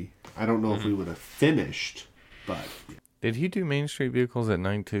 40. I don't know if we would have finished, but Did he do Main Street vehicles at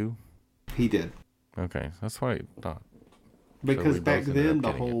night too? he did. Okay, that's what I thought. Because we back both ended then, up the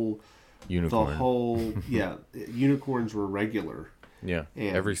getting it. whole, Unicorn. unicorns were regular Yeah,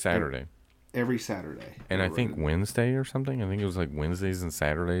 and every Saturday. every Saturday. And They I were think in- Wednesday or something. I think it was like Wednesdays and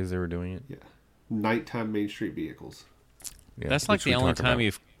Saturdays they were doing it. yeah, nighttime Main Street vehicles. Yeah, That's like which we the only talk time about.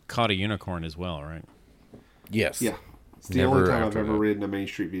 you've caught a unicorn as well, right? Yes. Yeah, it's the Never only time I've after ever that. ridden a Main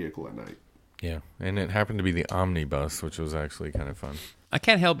Street vehicle at night. Yeah, and it happened to be the omnibus, which was actually kind of fun. I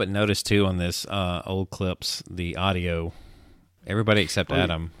can't help but notice, too, on this old clips, the audio, everybody except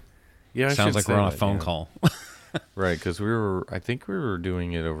Adam Yeah, I sounds should like say we're on a that, phone yeah. call. Right, because I think we were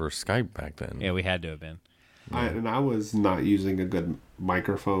doing it over Skype back then. Yeah, we had to have been. I was not using a good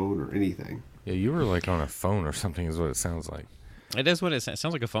microphone or anything. Yeah, you were like on a phone or something is what it sounds like. It is what it sounds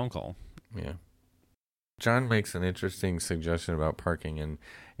like, a phone call. Yeah. John makes an interesting suggestion about parking, and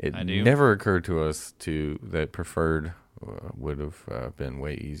it I do. never occurred to us that preferred would have been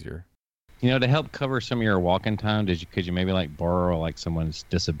way easier. To help cover some of your walking time, could you maybe like borrow like someone's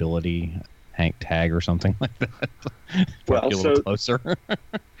disability Hank tag or something like that? Well, Park you a little so- closer.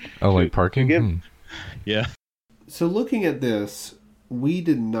 Oh, like parking? give- Hmm. Yeah. So looking at this, we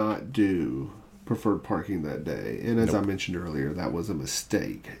did not do preferred parking that day. And as I mentioned earlier, that was a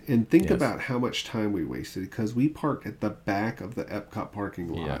mistake. And think Yes. about how much time we wasted because we parked at the back of the Epcot parking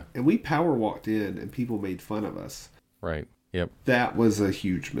lot. Yeah. And we power walked in and people made fun of us. Right. Yep. That was a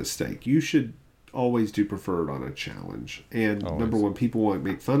huge mistake. You should always do preferred on a challenge. And Always. number one, people won't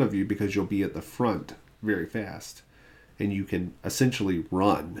make fun of you because you'll be at the front very fast. And you can essentially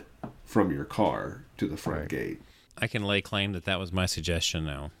run from your car to the front Right. gate. I can lay claim that was my suggestion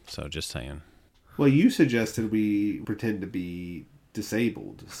now. So just saying. Well, you suggested we pretend to be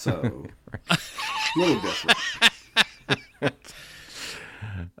disabled, so a little different.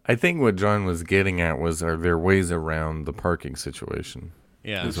 I think what John was getting at was, are there ways around the parking situation?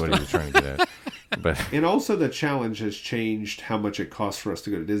 Yeah. Is what he was trying to get at. But And also the challenge has changed how much it costs for us to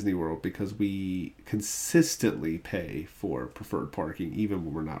go to Disney World because we consistently pay for preferred parking even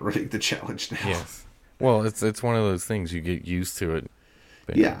when we're not running the challenge now. yes. Well, it's one of those things you get used to it.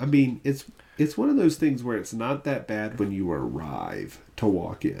 But Yeah, I mean, it's one of those things where it's not that bad when you arrive to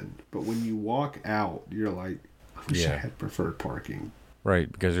walk in, but when you walk out, you're like, I wish I Yeah. had preferred parking.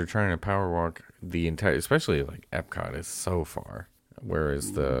 Right, because you're trying to power walk the entire, especially like Epcot is so far,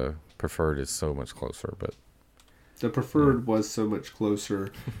 whereas the preferred is so much closer. But The preferred was so much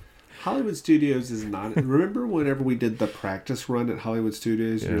closer. Hollywood Studios is not. Remember whenever we did the practice run at Hollywood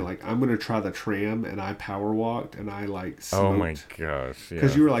Studios? Yeah. You're like, I'm going to try the tram, and I power walked, and I like smoked. oh my gosh,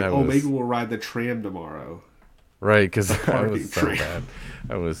 Because you were like, that oh, was- maybe we'll ride the tram tomorrow. Right, because I parking was so tram. bad.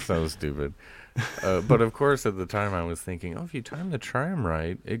 I was so stupid. But of course, at the time, I was thinking, oh, if you time the tram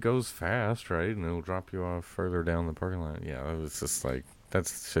right, it goes fast, right? And it'll drop you off further down the parking lot. Yeah, it was just like, that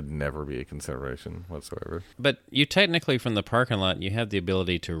should never be a consideration whatsoever. But you technically, from the parking lot, you have the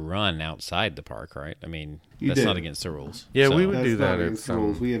ability to run outside the park, right? I mean, You that's do. not against the rules. Yeah, we So, would That's do not that at against the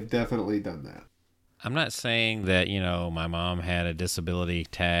rules. some. We have definitely done that. I'm not saying that, my mom had a disability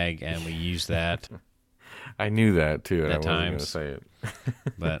tag and we used that, I knew that too, and I At wasn't going to times. say it.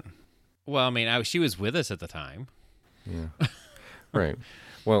 but, well, I mean, she was with us at the time. Yeah. Right.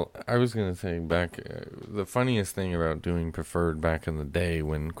 Well, I was going to say back, the funniest thing about doing preferred back in the day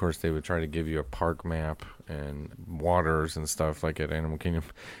when, of course, they would try to give you a park map and waters and stuff like at Animal Kingdom,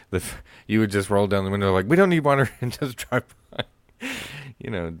 you would just roll down the window like, we don't need water, and just drive by.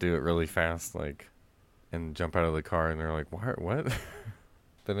 Do it really fast, like, and jump out of the car, and they're like, what?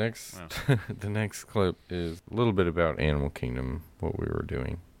 The next, the next clip is a little bit about Animal Kingdom, what we were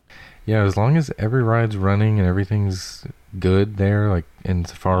doing. Yeah, as long as every ride's running and everything's good there, like in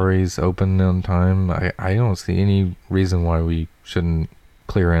Safari's open on time, I don't see any reason why we shouldn't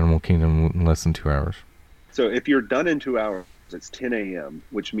clear Animal Kingdom in less than 2 hours. So if you're done in 2 hours, it's 10 a.m.,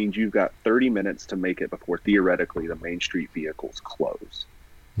 which means you've got 30 minutes to make it before theoretically the Main Street vehicles close.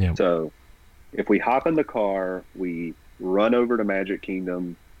 Yeah. So if we hop in the car, we run over to Magic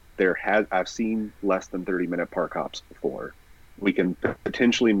Kingdom. I've seen less than 30-minute park hops before. We can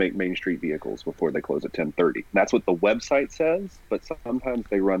potentially make Main Street vehicles before they close at 10:30. That's what the website says, but sometimes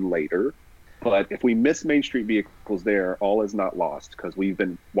they run later. But if we miss Main Street vehicles there, all is not lost, because we've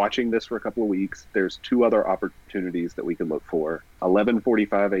been watching this for a couple of weeks. There's two other opportunities that we can look for.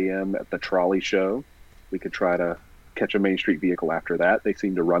 11:45 a.m. at the trolley show. We could try to catch a Main Street vehicle after that. They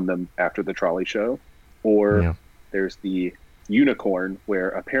seem to run them after the trolley show. Or there's the Unicorn, where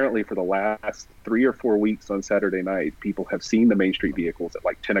apparently for the last 3 or 4 weeks on Saturday night, people have seen the Main Street vehicles at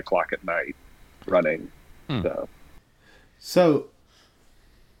like 10 o'clock at night running. So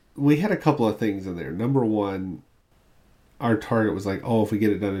we had a couple of things in there. Number one, our target was like, if we get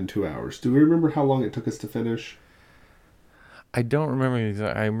it done in 2 hours. Do we remember how long it took us to finish? I don't remember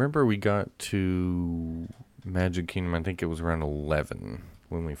exactly. I remember we got to Magic Kingdom, I think it was around 11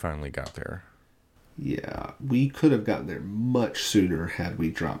 when we finally got there. Yeah, we could have gotten there much sooner had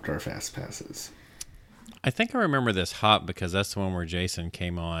we dropped our fast passes. I think I remember this hop because that's the one where Jason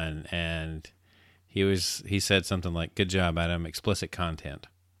came on and he said something like, "Good job, Adam, explicit content."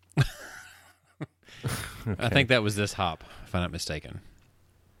 Okay. I think that was this hop, if I'm not mistaken.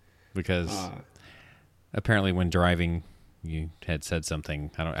 Because apparently when driving you had said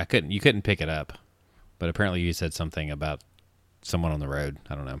something, you couldn't pick it up. But apparently you said something about someone on the road.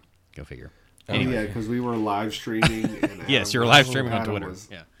 I don't know. Go figure. Anyway. Yeah, because we were live streaming. And yes, you were live streaming on Twitter.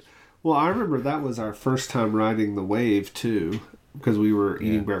 Yeah. Well, I remember that was our first time riding the wave, too, because we were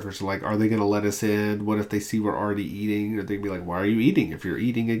eating breakfast. Like, are they going to let us in? What if they see we're already eating? Or they'd be like, why are you eating if you're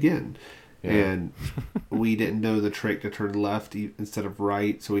eating again? Yeah. And we didn't know the trick to turn left instead of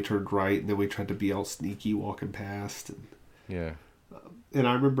right, so we turned right, and then we tried to be all sneaky walking past. And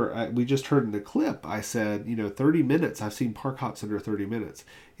I remember we just heard in the clip, I said, 30 minutes. I've seen park hops under 30 minutes.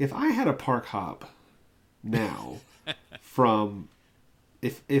 If I had a park hop now from...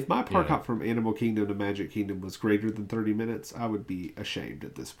 If my park hop from Animal Kingdom to Magic Kingdom was greater than 30 minutes, I would be ashamed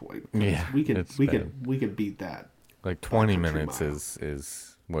at this point. Yeah, we can beat that. Like 20 minutes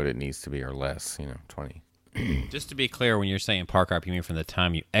is what it needs to be, or less. 20. Just to be clear, when you're saying park hop, you mean from the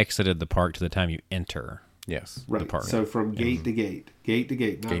time you exited the park to the time you enter. Yes, right. The park. So from gate to gate,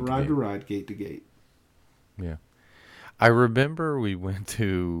 not ride to ride, gate to gate. Yeah. I remember we went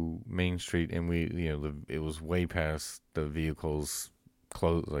to Main Street and it was way past the vehicles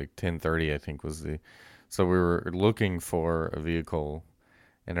close, like 10:30 I think was so we were looking for a vehicle,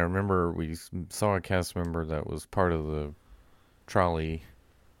 and I remember we saw a cast member that was part of the trolley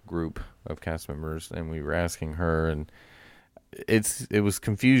group of cast members, and we were asking her, and it was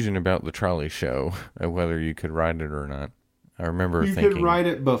confusion about the trolley show of whether you could ride it or not. I remember thinking you could ride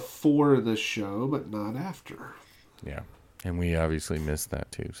it before the show, but not after. Yeah, and we obviously missed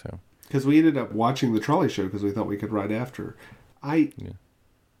that too. So because we ended up watching the trolley show because we thought we could ride after.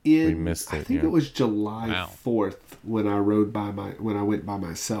 We missed it. I think it was July 4th when I went by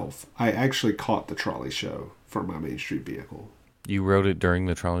myself. I actually caught the trolley show for my Main Street vehicle. You rode it during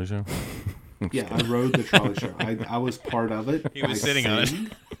the trolley show? Yeah, I rode the trolley show. I was part of it. He was sitting on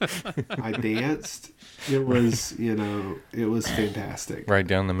it. I danced. It was, it was fantastic. Right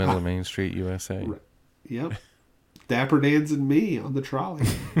down the middle of Main Street, USA. Yep. Dapper Dan's and me on the trolley.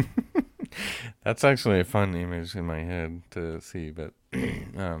 That's actually a fun image in my head to see, but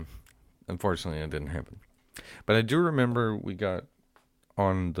unfortunately it didn't happen. But I do remember we got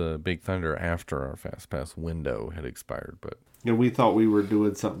on the Big Thunder after our Fast Pass window had expired. But And we thought we were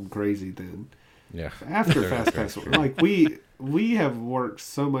doing something crazy then. yeah, After Fast Pass, like we have worked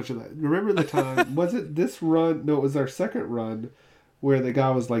so much of that. Remember the time? Was it this run? No, it was our second run where the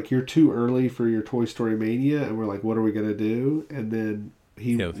guy was like, "You're too early for your Toy Story Mania," and we're like, "What are we gonna do?" And then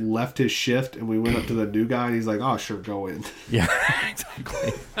he left his shift, and we went up to the new guy, and he's like, "Oh, sure, go in." yeah,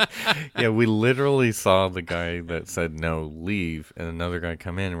 exactly. Yeah, we literally saw the guy that said no leave, and another guy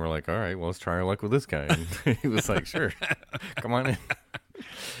come in, and we're like, "All right, well, let's try our luck with this guy." And he was like, "Sure, come on in."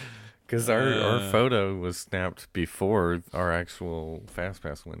 Because our photo was snapped before our actual Fast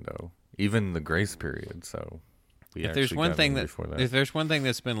Pass window, even the grace period. So if there's one thing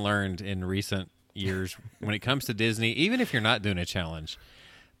that's been learned in recent years when it comes to Disney, even if you're not doing a challenge,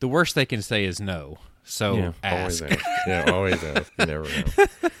 the worst they can say is no. So ask. Always ask. Yeah, always ask. You never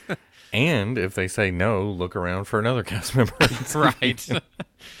know. And if they say no, look around for another cast member. Right.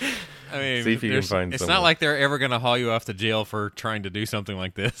 I mean, see if you can find it's someone. not like they're ever going to haul you off to jail for trying to do something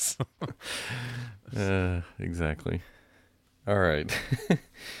like this. Exactly. All right.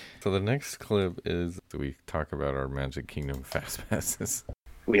 So the next clip is we talk about our Magic Kingdom Fast Passes.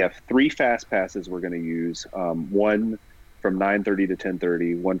 We have 3 Fast Passes we're going to use. One from 9:30 to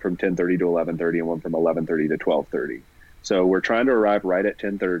 10:30, one from 10:30 to 11:30, and one from 11:30 to 12:30. So we're trying to arrive right at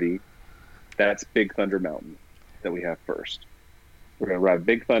 10:30. That's Big Thunder Mountain that we have first. We're going to arrive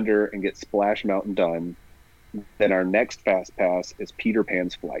Big Thunder and get Splash Mountain done. Then our next Fast Pass is Peter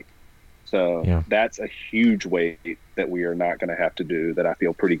Pan's Flight. So that's a huge wait that we are not going to have to do that I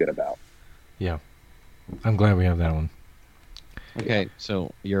feel pretty good about. Yeah. I'm glad we have that one. Okay,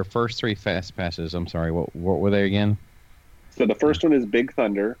 so your first 3 Fast Passes, I'm sorry, what were they again? So the first one is Big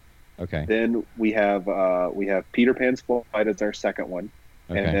Thunder. Okay. Then we have Peter Pan's Flight as our second one.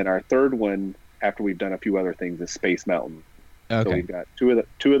 Okay. And then our third one, after we've done a few other things, is Space Mountain. Okay. So we've got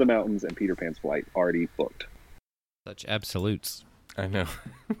two of the mountains and Peter Pan's Flight already booked. Such absolutes. I know.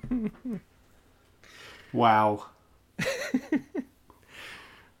 Wow.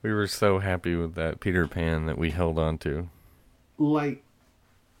 We were so happy with that Peter Pan that we held on to. Like,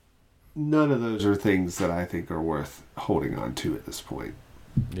 none of those are things that I think are worth holding on to at this point.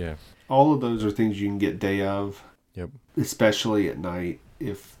 Yeah. All of those are things you can get day of. Yep. Especially at night,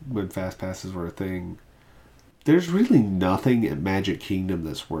 when Fast Passes were a thing. There's really nothing at Magic Kingdom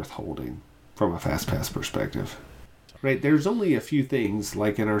that's worth holding from a Fast Pass perspective. Right, there's only a few things,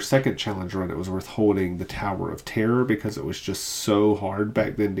 like in our second challenge run, it was worth holding the Tower of Terror because it was just so hard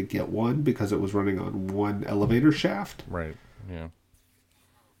back then to get one because it was running on one elevator shaft. Right, yeah.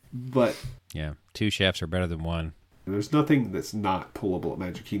 But yeah, 2 shafts are better than 1. There's nothing that's not pullable at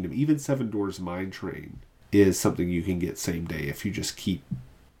Magic Kingdom. Even Seven Dwarfs Mine Train is something you can get same day if you just keep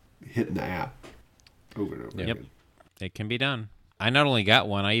hitting the app over and over again. It can be done. I not only got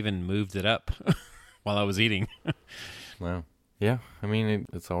one, I even moved it up while I was eating. Wow. Yeah, I mean,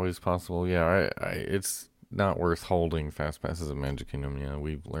 it's always possible. Yeah, it's not worth holding Fast Passes at Magic Kingdom. Yeah,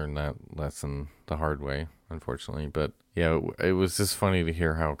 we've learned that lesson the hard way, unfortunately. But yeah, it was just funny to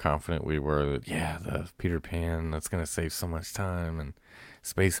hear how confident we were that, the Peter Pan, that's going to save so much time. And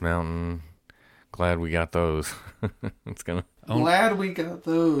Space Mountain, glad we got those. It's gonna. Glad we got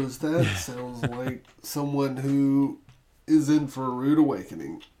those. That sounds like someone who is in for a rude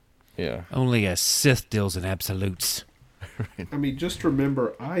awakening. Yeah. Only a Sith deals in absolutes. Right. I mean, just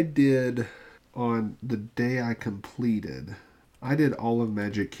remember, I did, on the day I completed, I did all of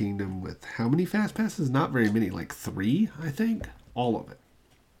Magic Kingdom with how many Fast Passes? Not very many, like 3, I think. All of it.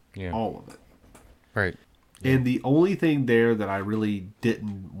 Yeah. All of it. Right. And the only thing there that I really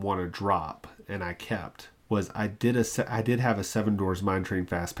didn't want to drop, and I kept, was I did have a Seven Dwarfs Mine Train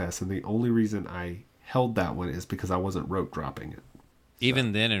Fast Pass, and the only reason I held that one is because I wasn't rope dropping it.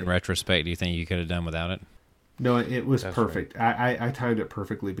 Even then, in retrospect, do you think you could have done without it? No, it was perfect. Right. I timed it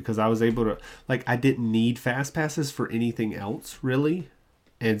perfectly because I was able to, I didn't need Fast Passes for anything else, really.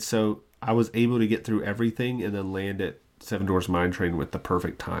 And so I was able to get through everything and then land at Seven Dwarfs Mine Train with the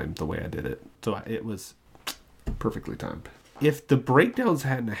perfect time, the way I did it. So it was perfectly timed. If the breakdowns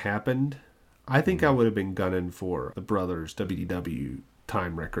hadn't happened, I think I would have been gunning for the Brothers WDW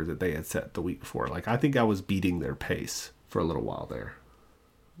time record that they had set the week before. I think I was beating their pace for a little while there.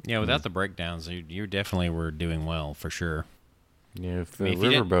 Yeah, without the breakdowns, you definitely were doing well, for sure. Yeah, if the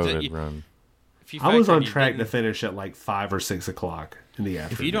riverboat had run. I was on track to finish at 5 or 6 o'clock in the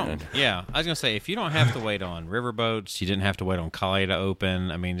afternoon. If you don't, I was going to say, if you don't have to wait on riverboats, you didn't have to wait on Kali to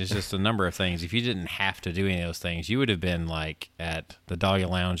open. I mean, there's just a number of things. If you didn't have to do any of those things, you would have been at the Dahlia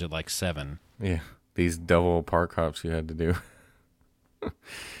Lounge at 7. Yeah, these double park hops you had to do.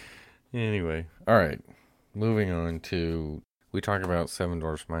 Anyway, all right. moving on to, we talk about Seven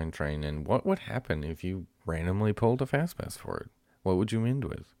Dwarfs Mine Train, and what would happen if you randomly pulled a fast pass for it? What would you end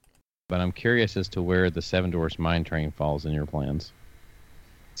with? But I'm curious as to where the Seven Dwarfs Mine Train falls in your plans.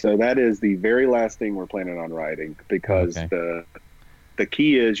 So that is the very last thing we're planning on riding, because the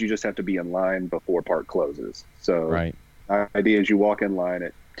key is you just have to be in line before park closes. So Right. the idea is you walk in line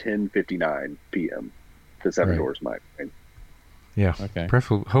at 10:59 p.m. to Seven Right. Dwarfs Mine Train. Yeah. Okay.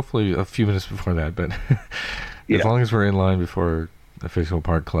 Hopefully a few minutes before that, but Yeah. as long as we're in line before official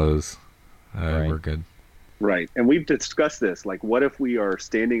park close, Right. we're good. Right. And we've discussed this. Like, what if we are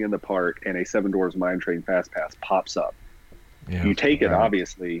standing in the park and a Seven Dwarfs Mine Train Fast Pass pops up? Yeah. You take it, Right.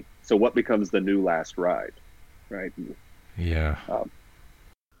 obviously. So what becomes the new last ride? Right. Yeah.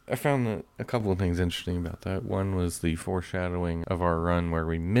 I found a couple of things interesting about that. One was the foreshadowing of our run where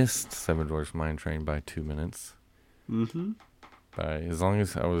we missed Seven Dwarfs Mine Train by 2 minutes. Mm-hmm. As long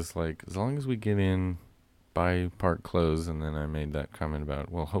as we get in by park close, and then I made that comment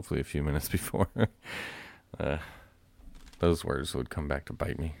about, well, hopefully a few minutes before. Those words would come back to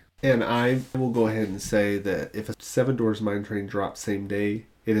bite me. And I will go ahead and say that if a Seven Dwarfs Mine Train drops same day,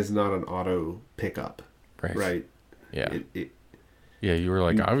 it is not an auto pickup. Right. Yeah. It Yeah, you were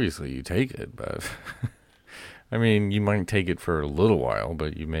like, obviously you take it, but I mean, you might take it for a little while,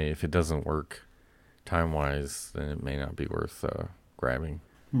 but you may, if it doesn't work time-wise, then it may not be worth grabbing.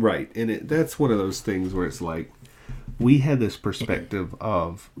 Right. And that's one of those things where it's like, we had this perspective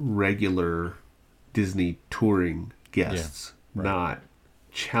of regular Disney touring guests, right. not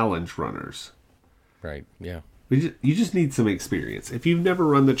challenge runners. Right, yeah. You just need some experience. If you've never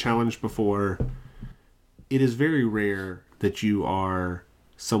run the challenge before, it is very rare that you are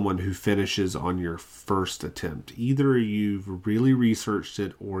someone who finishes on your first attempt. Either you've really researched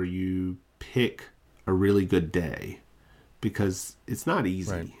it or you pick a really good day, because it's not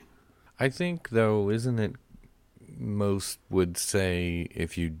easy. Right. I think, though, isn't it, most would say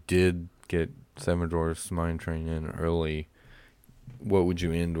if you did get Seven Dwarfs Mine Train in early, what would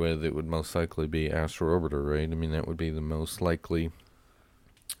you end with? It would most likely be Astro Orbiter, right? I mean, that would be the most likely,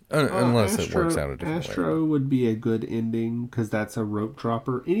 unless it works out a different way. Astro would be a good ending, because that's a rope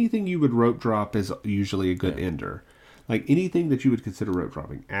dropper. Anything you would rope drop is usually a good ender. Like anything that you would consider rope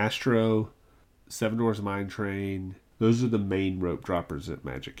dropping. Astro, Seven Dwarfs Mine Train, those are the main rope droppers at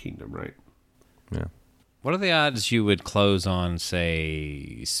Magic Kingdom, right? Yeah. What are the odds you would close on,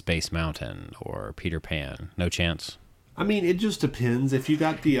 say, Space Mountain or Peter Pan? No chance? I mean, it just depends. If you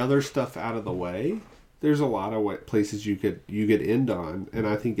got the other stuff out of the way, there's a lot of places you could end on, and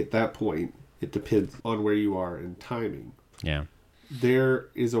I think at that point it depends on where you are in timing. Yeah. There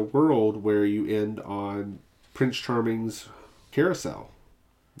is a world where you end on Prince Charming's carousel.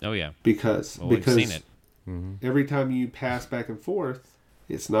 Oh, yeah. Because We've seen it. every time you pass back and forth,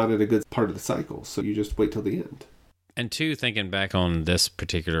 it's not at a good part of the cycle, so you just wait till the end. And two, thinking back on this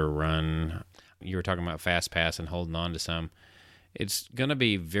particular run, you were talking about Fast Pass and holding on to some. It's going to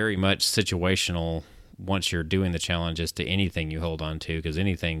be very much situational once you're doing the challenges to anything you hold on to, because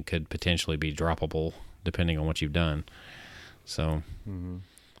anything could potentially be droppable depending on what you've done. So,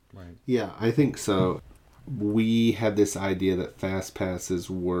 Right. Yeah, I think so. We had this idea that fast passes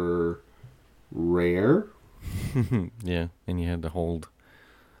were rare. Yeah, and you had to hold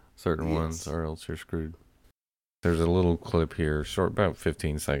certain ones or else you're screwed. There's a little clip here, short, about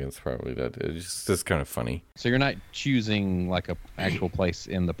 15 seconds probably, that it's just kind of funny. So you're not choosing like a actual place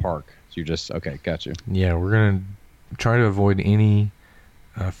in the park. So you're just, okay, got you. Yeah, we're going to try to avoid any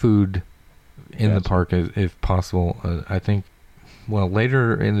food in the park if possible. I think, well,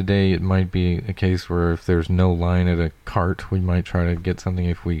 later in the day it might be a case where if there's no line at a cart, we might try to get something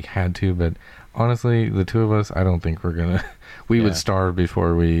if we had to. But honestly, the two of us, I don't think we're going to... We would starve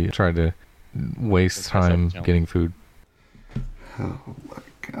before we try to waste time getting food. Oh my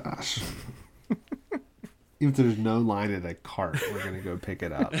gosh. If there's no line at a cart, we're going to go pick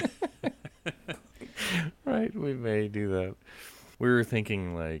it up. Right, we may do that. We were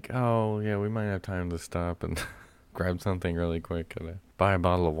thinking like, oh yeah, we might have time to stop and grab something really quick and buy a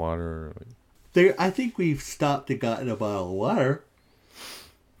bottle of water. I think we've stopped and gotten a bottle of water.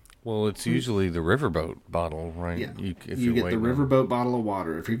 Well, it's usually the riverboat bottle, right? Yeah. If you get the waiting on- riverboat bottle of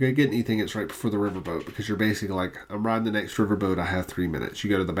water. If you're going to get anything, it's right before the riverboat, because you're basically like, I'm riding the next riverboat, I have 3 minutes.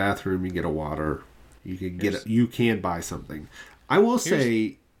 You go to the bathroom, you get a water. You can buy something. I will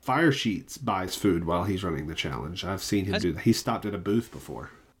say Fire Sheets buys food while he's running the challenge. I've seen him do that. He stopped at a booth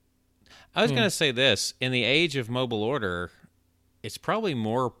before. I was going to say this. In the age of mobile order, it's probably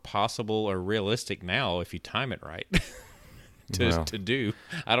more possible or realistic now if you time it right to do.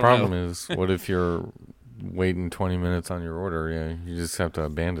 I don't know. Problem is, what if you're waiting 20 minutes on your order? Yeah, you just have to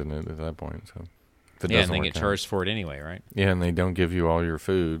abandon it at that point. So If it Yeah, and doesn't they work get out. charged for it anyway, right? Yeah, and they don't give you all your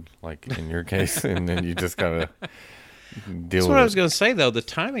food, like in your case, and then you just gotta deal That's with what I it. was going to say, though. The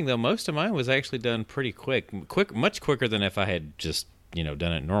timing, though, most of mine was actually done pretty quick, much quicker than if I had just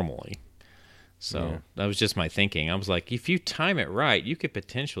done it normally. So that was just my thinking. I was like, if you time it right, you could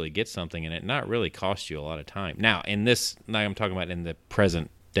potentially get something and it not really cost you a lot of time. Now, I'm talking about in the present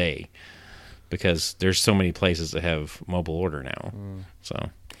day, because there's so many places that have mobile order now. So,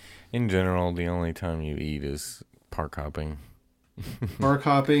 In general, the only time you eat is park hopping. Park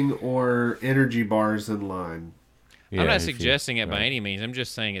hopping or energy bars in line. Yeah, I'm not if you- suggesting it by right. any means. I'm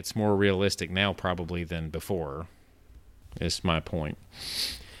just saying it's more realistic now probably than before. Is my point.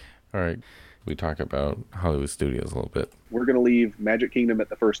 All right, we talk about Hollywood Studios a little bit. We're going to leave Magic Kingdom at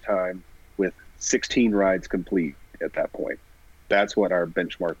the first time with 16 rides complete at that point. That's what our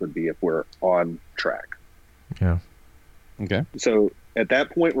benchmark would be if we're on track. Yeah. Okay. So at that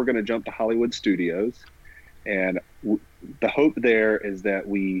point, we're going to jump to Hollywood Studios. And the hope there is that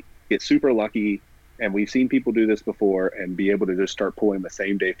we get super lucky, and we've seen people do this before, and be able to just start pulling the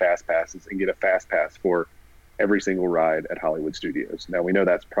same day fast passes and get a fast pass for every single ride at Hollywood Studios. Now, we know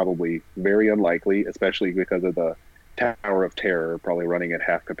that's probably very unlikely, especially because of the Tower of Terror probably running at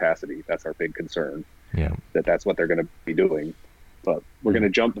half capacity. That's our big concern, Yeah. that's what they're going to be doing. But we're going to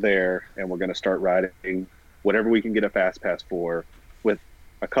jump there, and we're going to start riding whatever we can get a fast pass for, with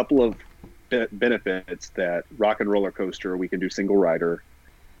a couple of benefits. That Rock and Roller Coaster, we can do single rider.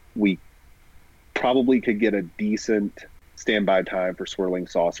 We probably could get a decent standby time for Swirling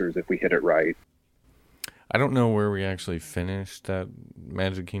Saucers if we hit it right. I don't know where we actually finished that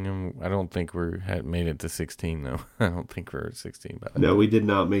Magic Kingdom. I don't think we had made it to 16 though. I don't think we're at 16 by then. No, we did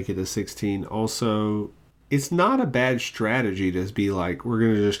not make it to 16. Also, it's not a bad strategy to be like, we're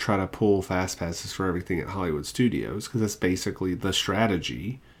going to just try to pull fast passes for everything at Hollywood Studios, because that's basically the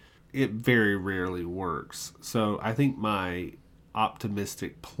strategy. It very rarely works. So I think my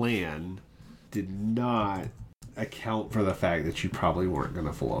optimistic plan did not account for the fact that you probably weren't going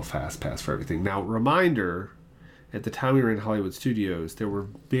to pull a fast pass for everything. Now, reminder, at the time we were in Hollywood Studios, there were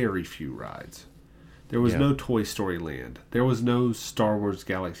very few rides. There was no Toy Story Land. There was no Star Wars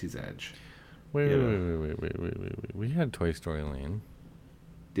Galaxy's Edge. Wait. Yeah. We had Toy Story Land.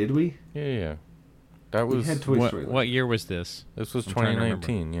 Did we? Yeah. That We was had Toy Story Land. What year was this? this was I'm trying to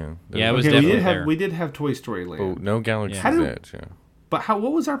 2019. Yeah. Yeah, it was Okay, we definitely did have there. we did have Toy Story Land. Oh, no Galaxy's How did- Edge. Yeah. But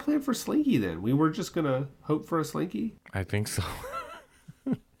what was our plan for Slinky then? We were just gonna hope for a Slinky? I think so.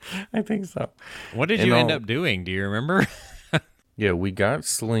 I think so. What did And you end all- up doing? Do you remember? Yeah, we got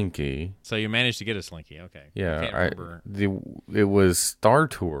Slinky. So you managed to get a Slinky. Okay. Yeah, Can't remember. it was Star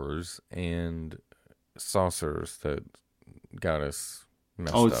Tours and Saucers that got us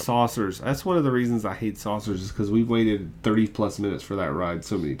messed Oh, up. it's saucers. That's one of the reasons I hate saucers, is because we've waited 30 plus minutes for that ride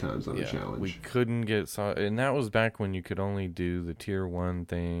so many times on a challenge. We couldn't get and that was back when you could only do the tier 1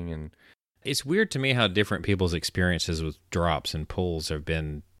 thing. And It's weird to me how different people's experiences with drops and pulls have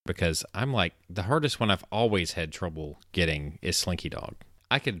been, because I'm like, the hardest one I've always had trouble getting is Slinky Dog.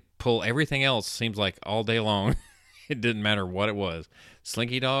 I could pull everything else, seems like, all day long. It didn't matter what it was.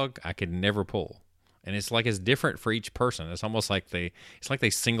 Slinky Dog, I could never pull. And it's like it's different for each person. It's almost like they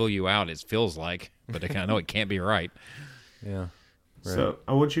single you out, it feels like, but I know it can't be right. yeah, right. So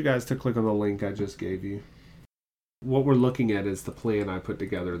I want you guys to click on the link I just gave you. What we're looking at is the plan I put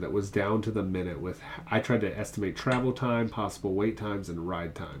together that was down to the minute. I tried to estimate travel time, possible wait times, and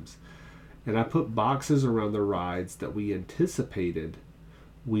ride times. And I put boxes around the rides that we anticipated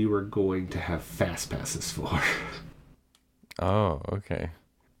we were going to have fast passes for. Oh, okay.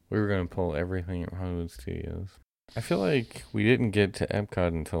 We were going to pull everything at Hollywood Studios. I feel like we didn't get to Epcot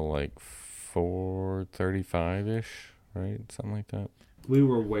until like 4:35-ish, right? Something like that. We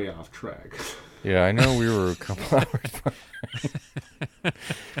were way off track. Yeah, I know we were a couple hours.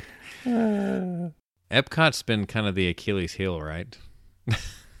 Epcot's been kind of the Achilles heel, right?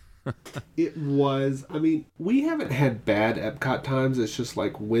 It was, I mean, we haven't had bad Epcot times. It's just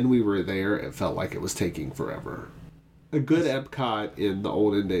like when we were there, it felt like it was taking forever. A good Epcot in the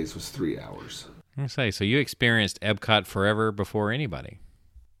olden days was 3 hours. I say, so you experienced Epcot forever before anybody.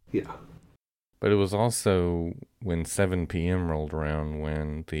 Yeah. But it was also when 7 p.m. rolled around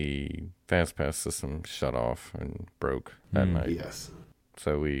when the FastPass system shut off and broke that night. Yes.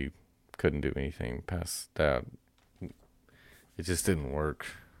 So we couldn't do anything past that. It just didn't work.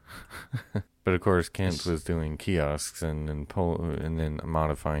 But of course, Kent was doing kiosks and then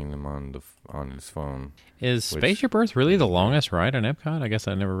modifying them on his phone. Is Spaceship Earth really the longest ride on Epcot? I guess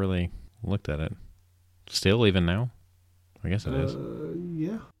I never really looked at it. Still, even now? I guess it is.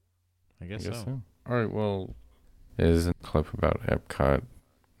 Yeah. I guess so. All right, well, there's a clip about Epcot.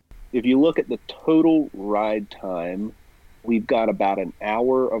 if you look at the total ride time, we've got about an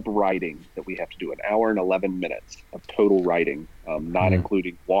hour of riding that we have to do, an hour and 11 minutes of total riding, not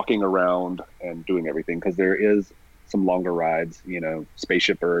including walking around and doing everything, because there is some longer rides,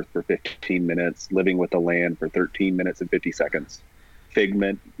 Spaceship Earth for 15 minutes, Living with the Land for 13 minutes and 50 seconds.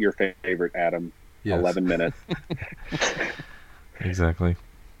 Figment, your favorite, Adam, Yes. 11 minutes. Exactly.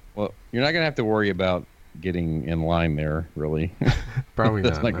 Well, you're not going to have to worry about getting in line there, really. Probably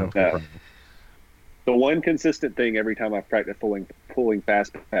That's not. not No. gonna be a problem. The one consistent thing every time I've practiced pulling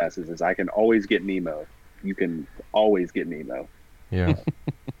fast passes is I can always get Nemo. You can always get Nemo. Yeah.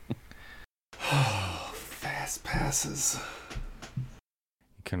 Fast passes.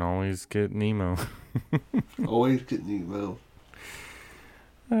 You can always get Nemo. Always get Nemo.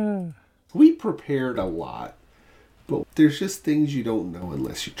 We prepared a lot, but there's just things you don't know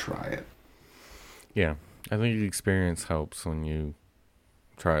unless you try it. Yeah, I think the experience helps when you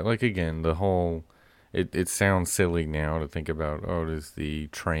try it. Like, again, the whole... It sounds silly now to think about, is the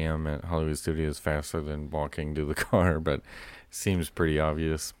tram at Hollywood Studios faster than walking to the car, but it seems pretty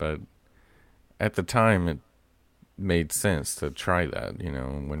obvious. But at the time, it made sense to try that,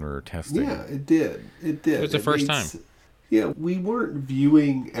 when we were testing. Yeah, it did. It did. It was the first time. Yeah, we weren't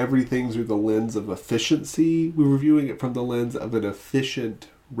viewing everything through the lens of efficiency. We were viewing it from the lens of an efficient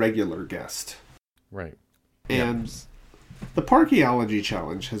regular guest. Right. And the Parkeology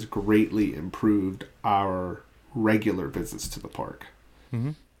Challenge has greatly improved our regular visits to the park.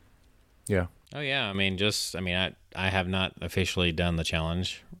 Mm-hmm. Yeah. Oh yeah, I have not officially done the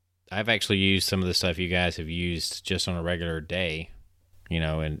challenge. I've actually used some of the stuff you guys have used just on a regular day,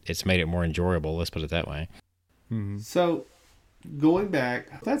 and it's made it more enjoyable. Let's put it that way. Mm-hmm. So, going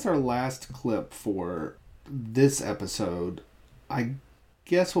back, that's our last clip for this episode. I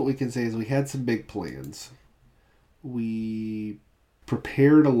guess what we can say is we had some big plans. We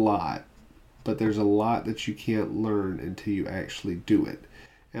prepared a lot, but there's a lot that you can't learn until you actually do it.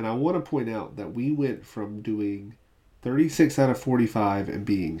 And I want to point out that we went from doing 36 out of 45 and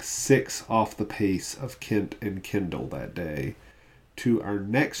being 6 off the pace of Kent and Kendall that day to our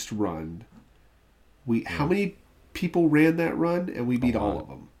next run. How many people ran that run? And we beat all of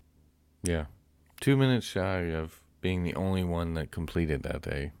them. Yeah. 2 minutes shy of being the only one that completed that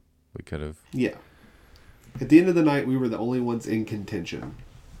day. We could have... Yeah. At the end of the night, we were the only ones in contention.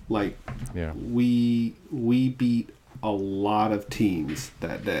 Yeah. We beat a lot of teams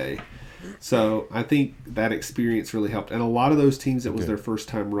that day. So I think that experience really helped. And a lot of those teams, it was their first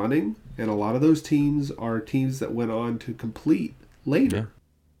time running. And a lot of those teams are teams that went on to complete later.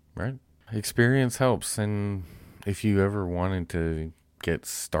 Yeah. Right. Experience helps. And if you ever wanted to get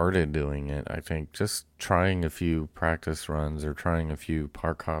started doing it, I think just trying a few practice runs or trying a few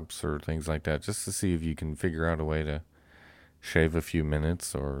park hops or things like that, just to see if you can figure out a way to shave a few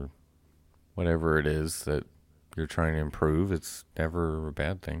minutes or whatever it is that you're trying to improve. It's never a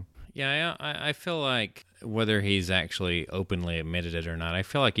bad thing. Yeah, I feel like whether he's actually openly admitted it or not, I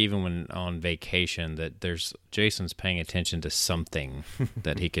feel like even when on vacation that Jason's paying attention to something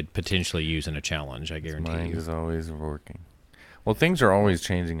that he could potentially use in a challenge, I guarantee His mind you. is always working. Well, things are always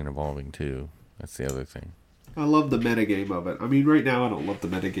changing and evolving too. That's the other thing. I love the metagame of it. I mean, right now I don't love the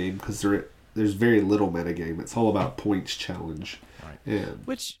metagame because there's very little metagame. It's all about points challenge. Right. And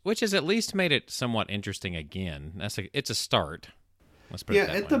Which has at least made it somewhat interesting again. It's a start. Let's put it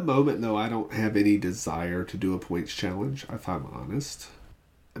that at way. the moment, though, I don't have any desire to do a points challenge, if I'm honest.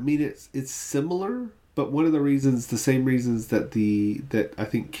 I mean, it's similar, but one of the same reasons that I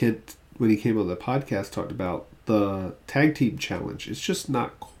think Kent, when he came on the podcast, talked about the tag team challenge. It's just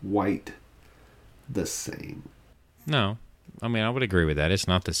not quite the same. No, I mean I would agree with that. It's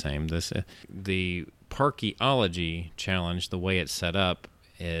not the same. The Parkeology challenge, the way it's set up,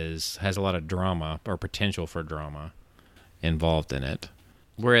 has a lot of drama or potential for drama involved in it.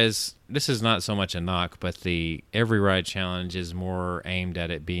 Whereas this is not so much a knock, but the Every Ride challenge is more aimed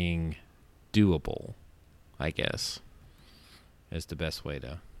at it being doable, I guess, is the best way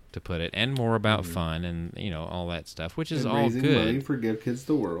to put it, and more about fun and all that stuff, which is And all raising good. money for Give Kids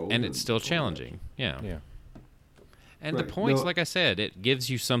the World, And it's still challenging. Yeah. And Right. the points, No- like I said, it gives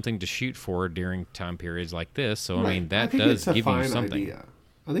you something to shoot for during time periods like this. So I mean, I that think does it's a give you fine something. idea.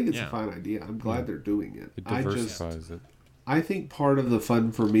 I think it's Yeah. a fine idea. I'm glad they're doing it. It I diversifies it. I think part of the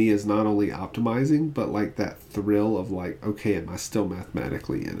fun for me is not only optimizing, but like that thrill of like, okay, am I still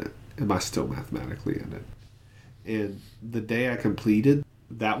mathematically in it? Am I still mathematically in it? And the day I completed,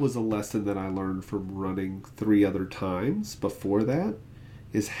 that was a lesson that I learned from running 3 other times before that,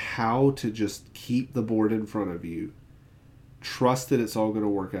 is how to just keep the board in front of you, trust that it's all going to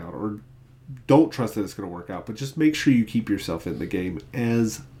work out, or don't trust that it's going to work out, but just make sure you keep yourself in the game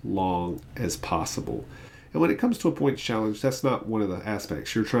as long as possible. And when it comes to a points challenge, that's not one of the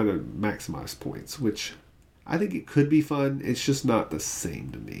aspects. You're trying to maximize points, which I think it could be fun. It's just not the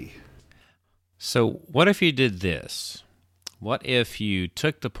same to me. So what if you did this? What if you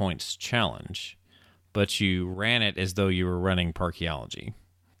took the points challenge, but you ran it as though you were running Parkeology?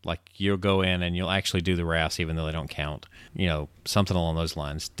 Like, you'll go in and you'll actually do the rafts even though they don't count. You know, something along those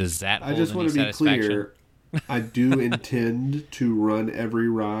lines. Does that hold I just any want to be satisfaction? clear. I do intend to run every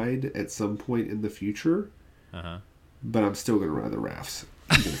ride at some point in the future, but I'm still going to run the rafts.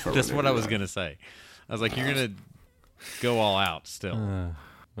 That's what I was going to say. I was like, you're going to go all out still.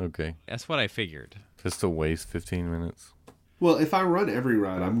 Okay. That's what I figured. Just to waste 15 minutes. Well, if I run every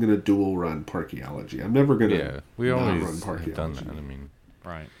ride, I'm going to dual run Parkeology. I'm never going to We not always run Parkeology. have done that. I mean,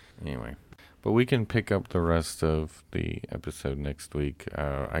 Right. anyway. But we can pick up the rest of the episode next week,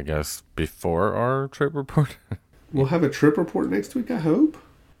 I guess, before our trip report. We'll have a trip report next week, I hope.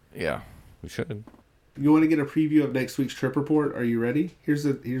 Yeah, we should. You want to get a preview of next week's trip report? Are you ready? Here's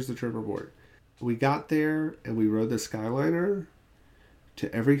the trip report. We got there and we rode the Skyliner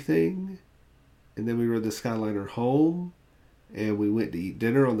to everything, and then we rode the Skyliner home, and we went to eat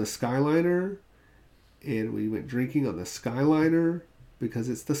dinner on the Skyliner, and we went drinking on the Skyliner because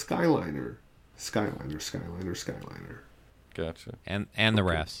it's the Skyliner. Skyliner. Gotcha. And the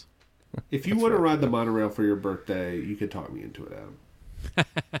rafts. If you want to ride the monorail for your birthday, you could talk me into it,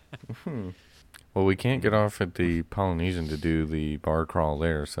 Adam. Well, we can't get off at the Polynesian to do the bar crawl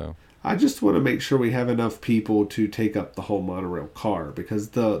there, so. I just want to make sure we have enough people to take up the whole monorail car, because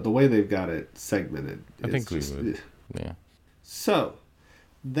the way they've got it segmented. I think we would. Yeah. So,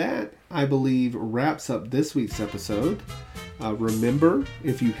 that, I believe, wraps up this week's episode. Remember,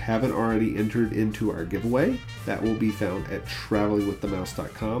 if you haven't already entered into our giveaway, that will be found at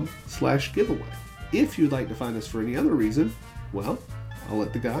travelingwiththemouse.com/giveaway. If you'd like to find us for any other reason, well, I'll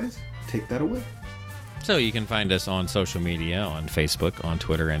let the guys take that away. So you can find us on social media, on Facebook, on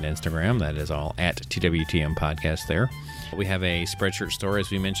Twitter, and Instagram. That is all at TWTM Podcast there. We have a Spreadshirt store,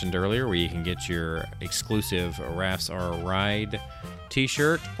 as we mentioned earlier, where you can get your exclusive Rafts Are a Ride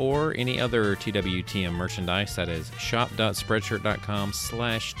t-shirt or any other TWTM merchandise. That is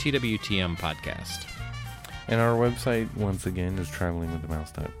shop.spreadshirt.com/TWTM Podcast. And our website, once again, is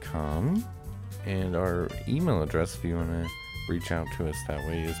travelingwiththemouse.com. And our email address, if you want to reach out to us that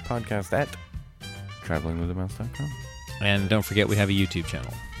way, is podcast@travelingwiththemouse.com. And don't forget, we have a YouTube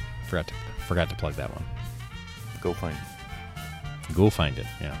channel. Forgot to plug that one. Go find it. Go find it.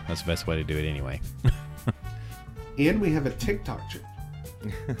 Yeah, that's the best way to do it anyway. And we have a TikTok channel.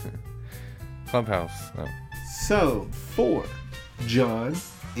 Clubhouse. Oh. So, for John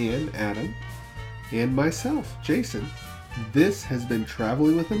and Adam and myself, Jason, this has been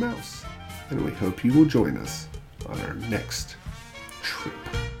Traveling with the Mouse, and we hope you will join us on our next trip.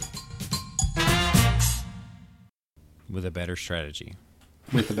 With a better strategy.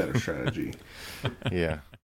 With a better strategy. Yeah.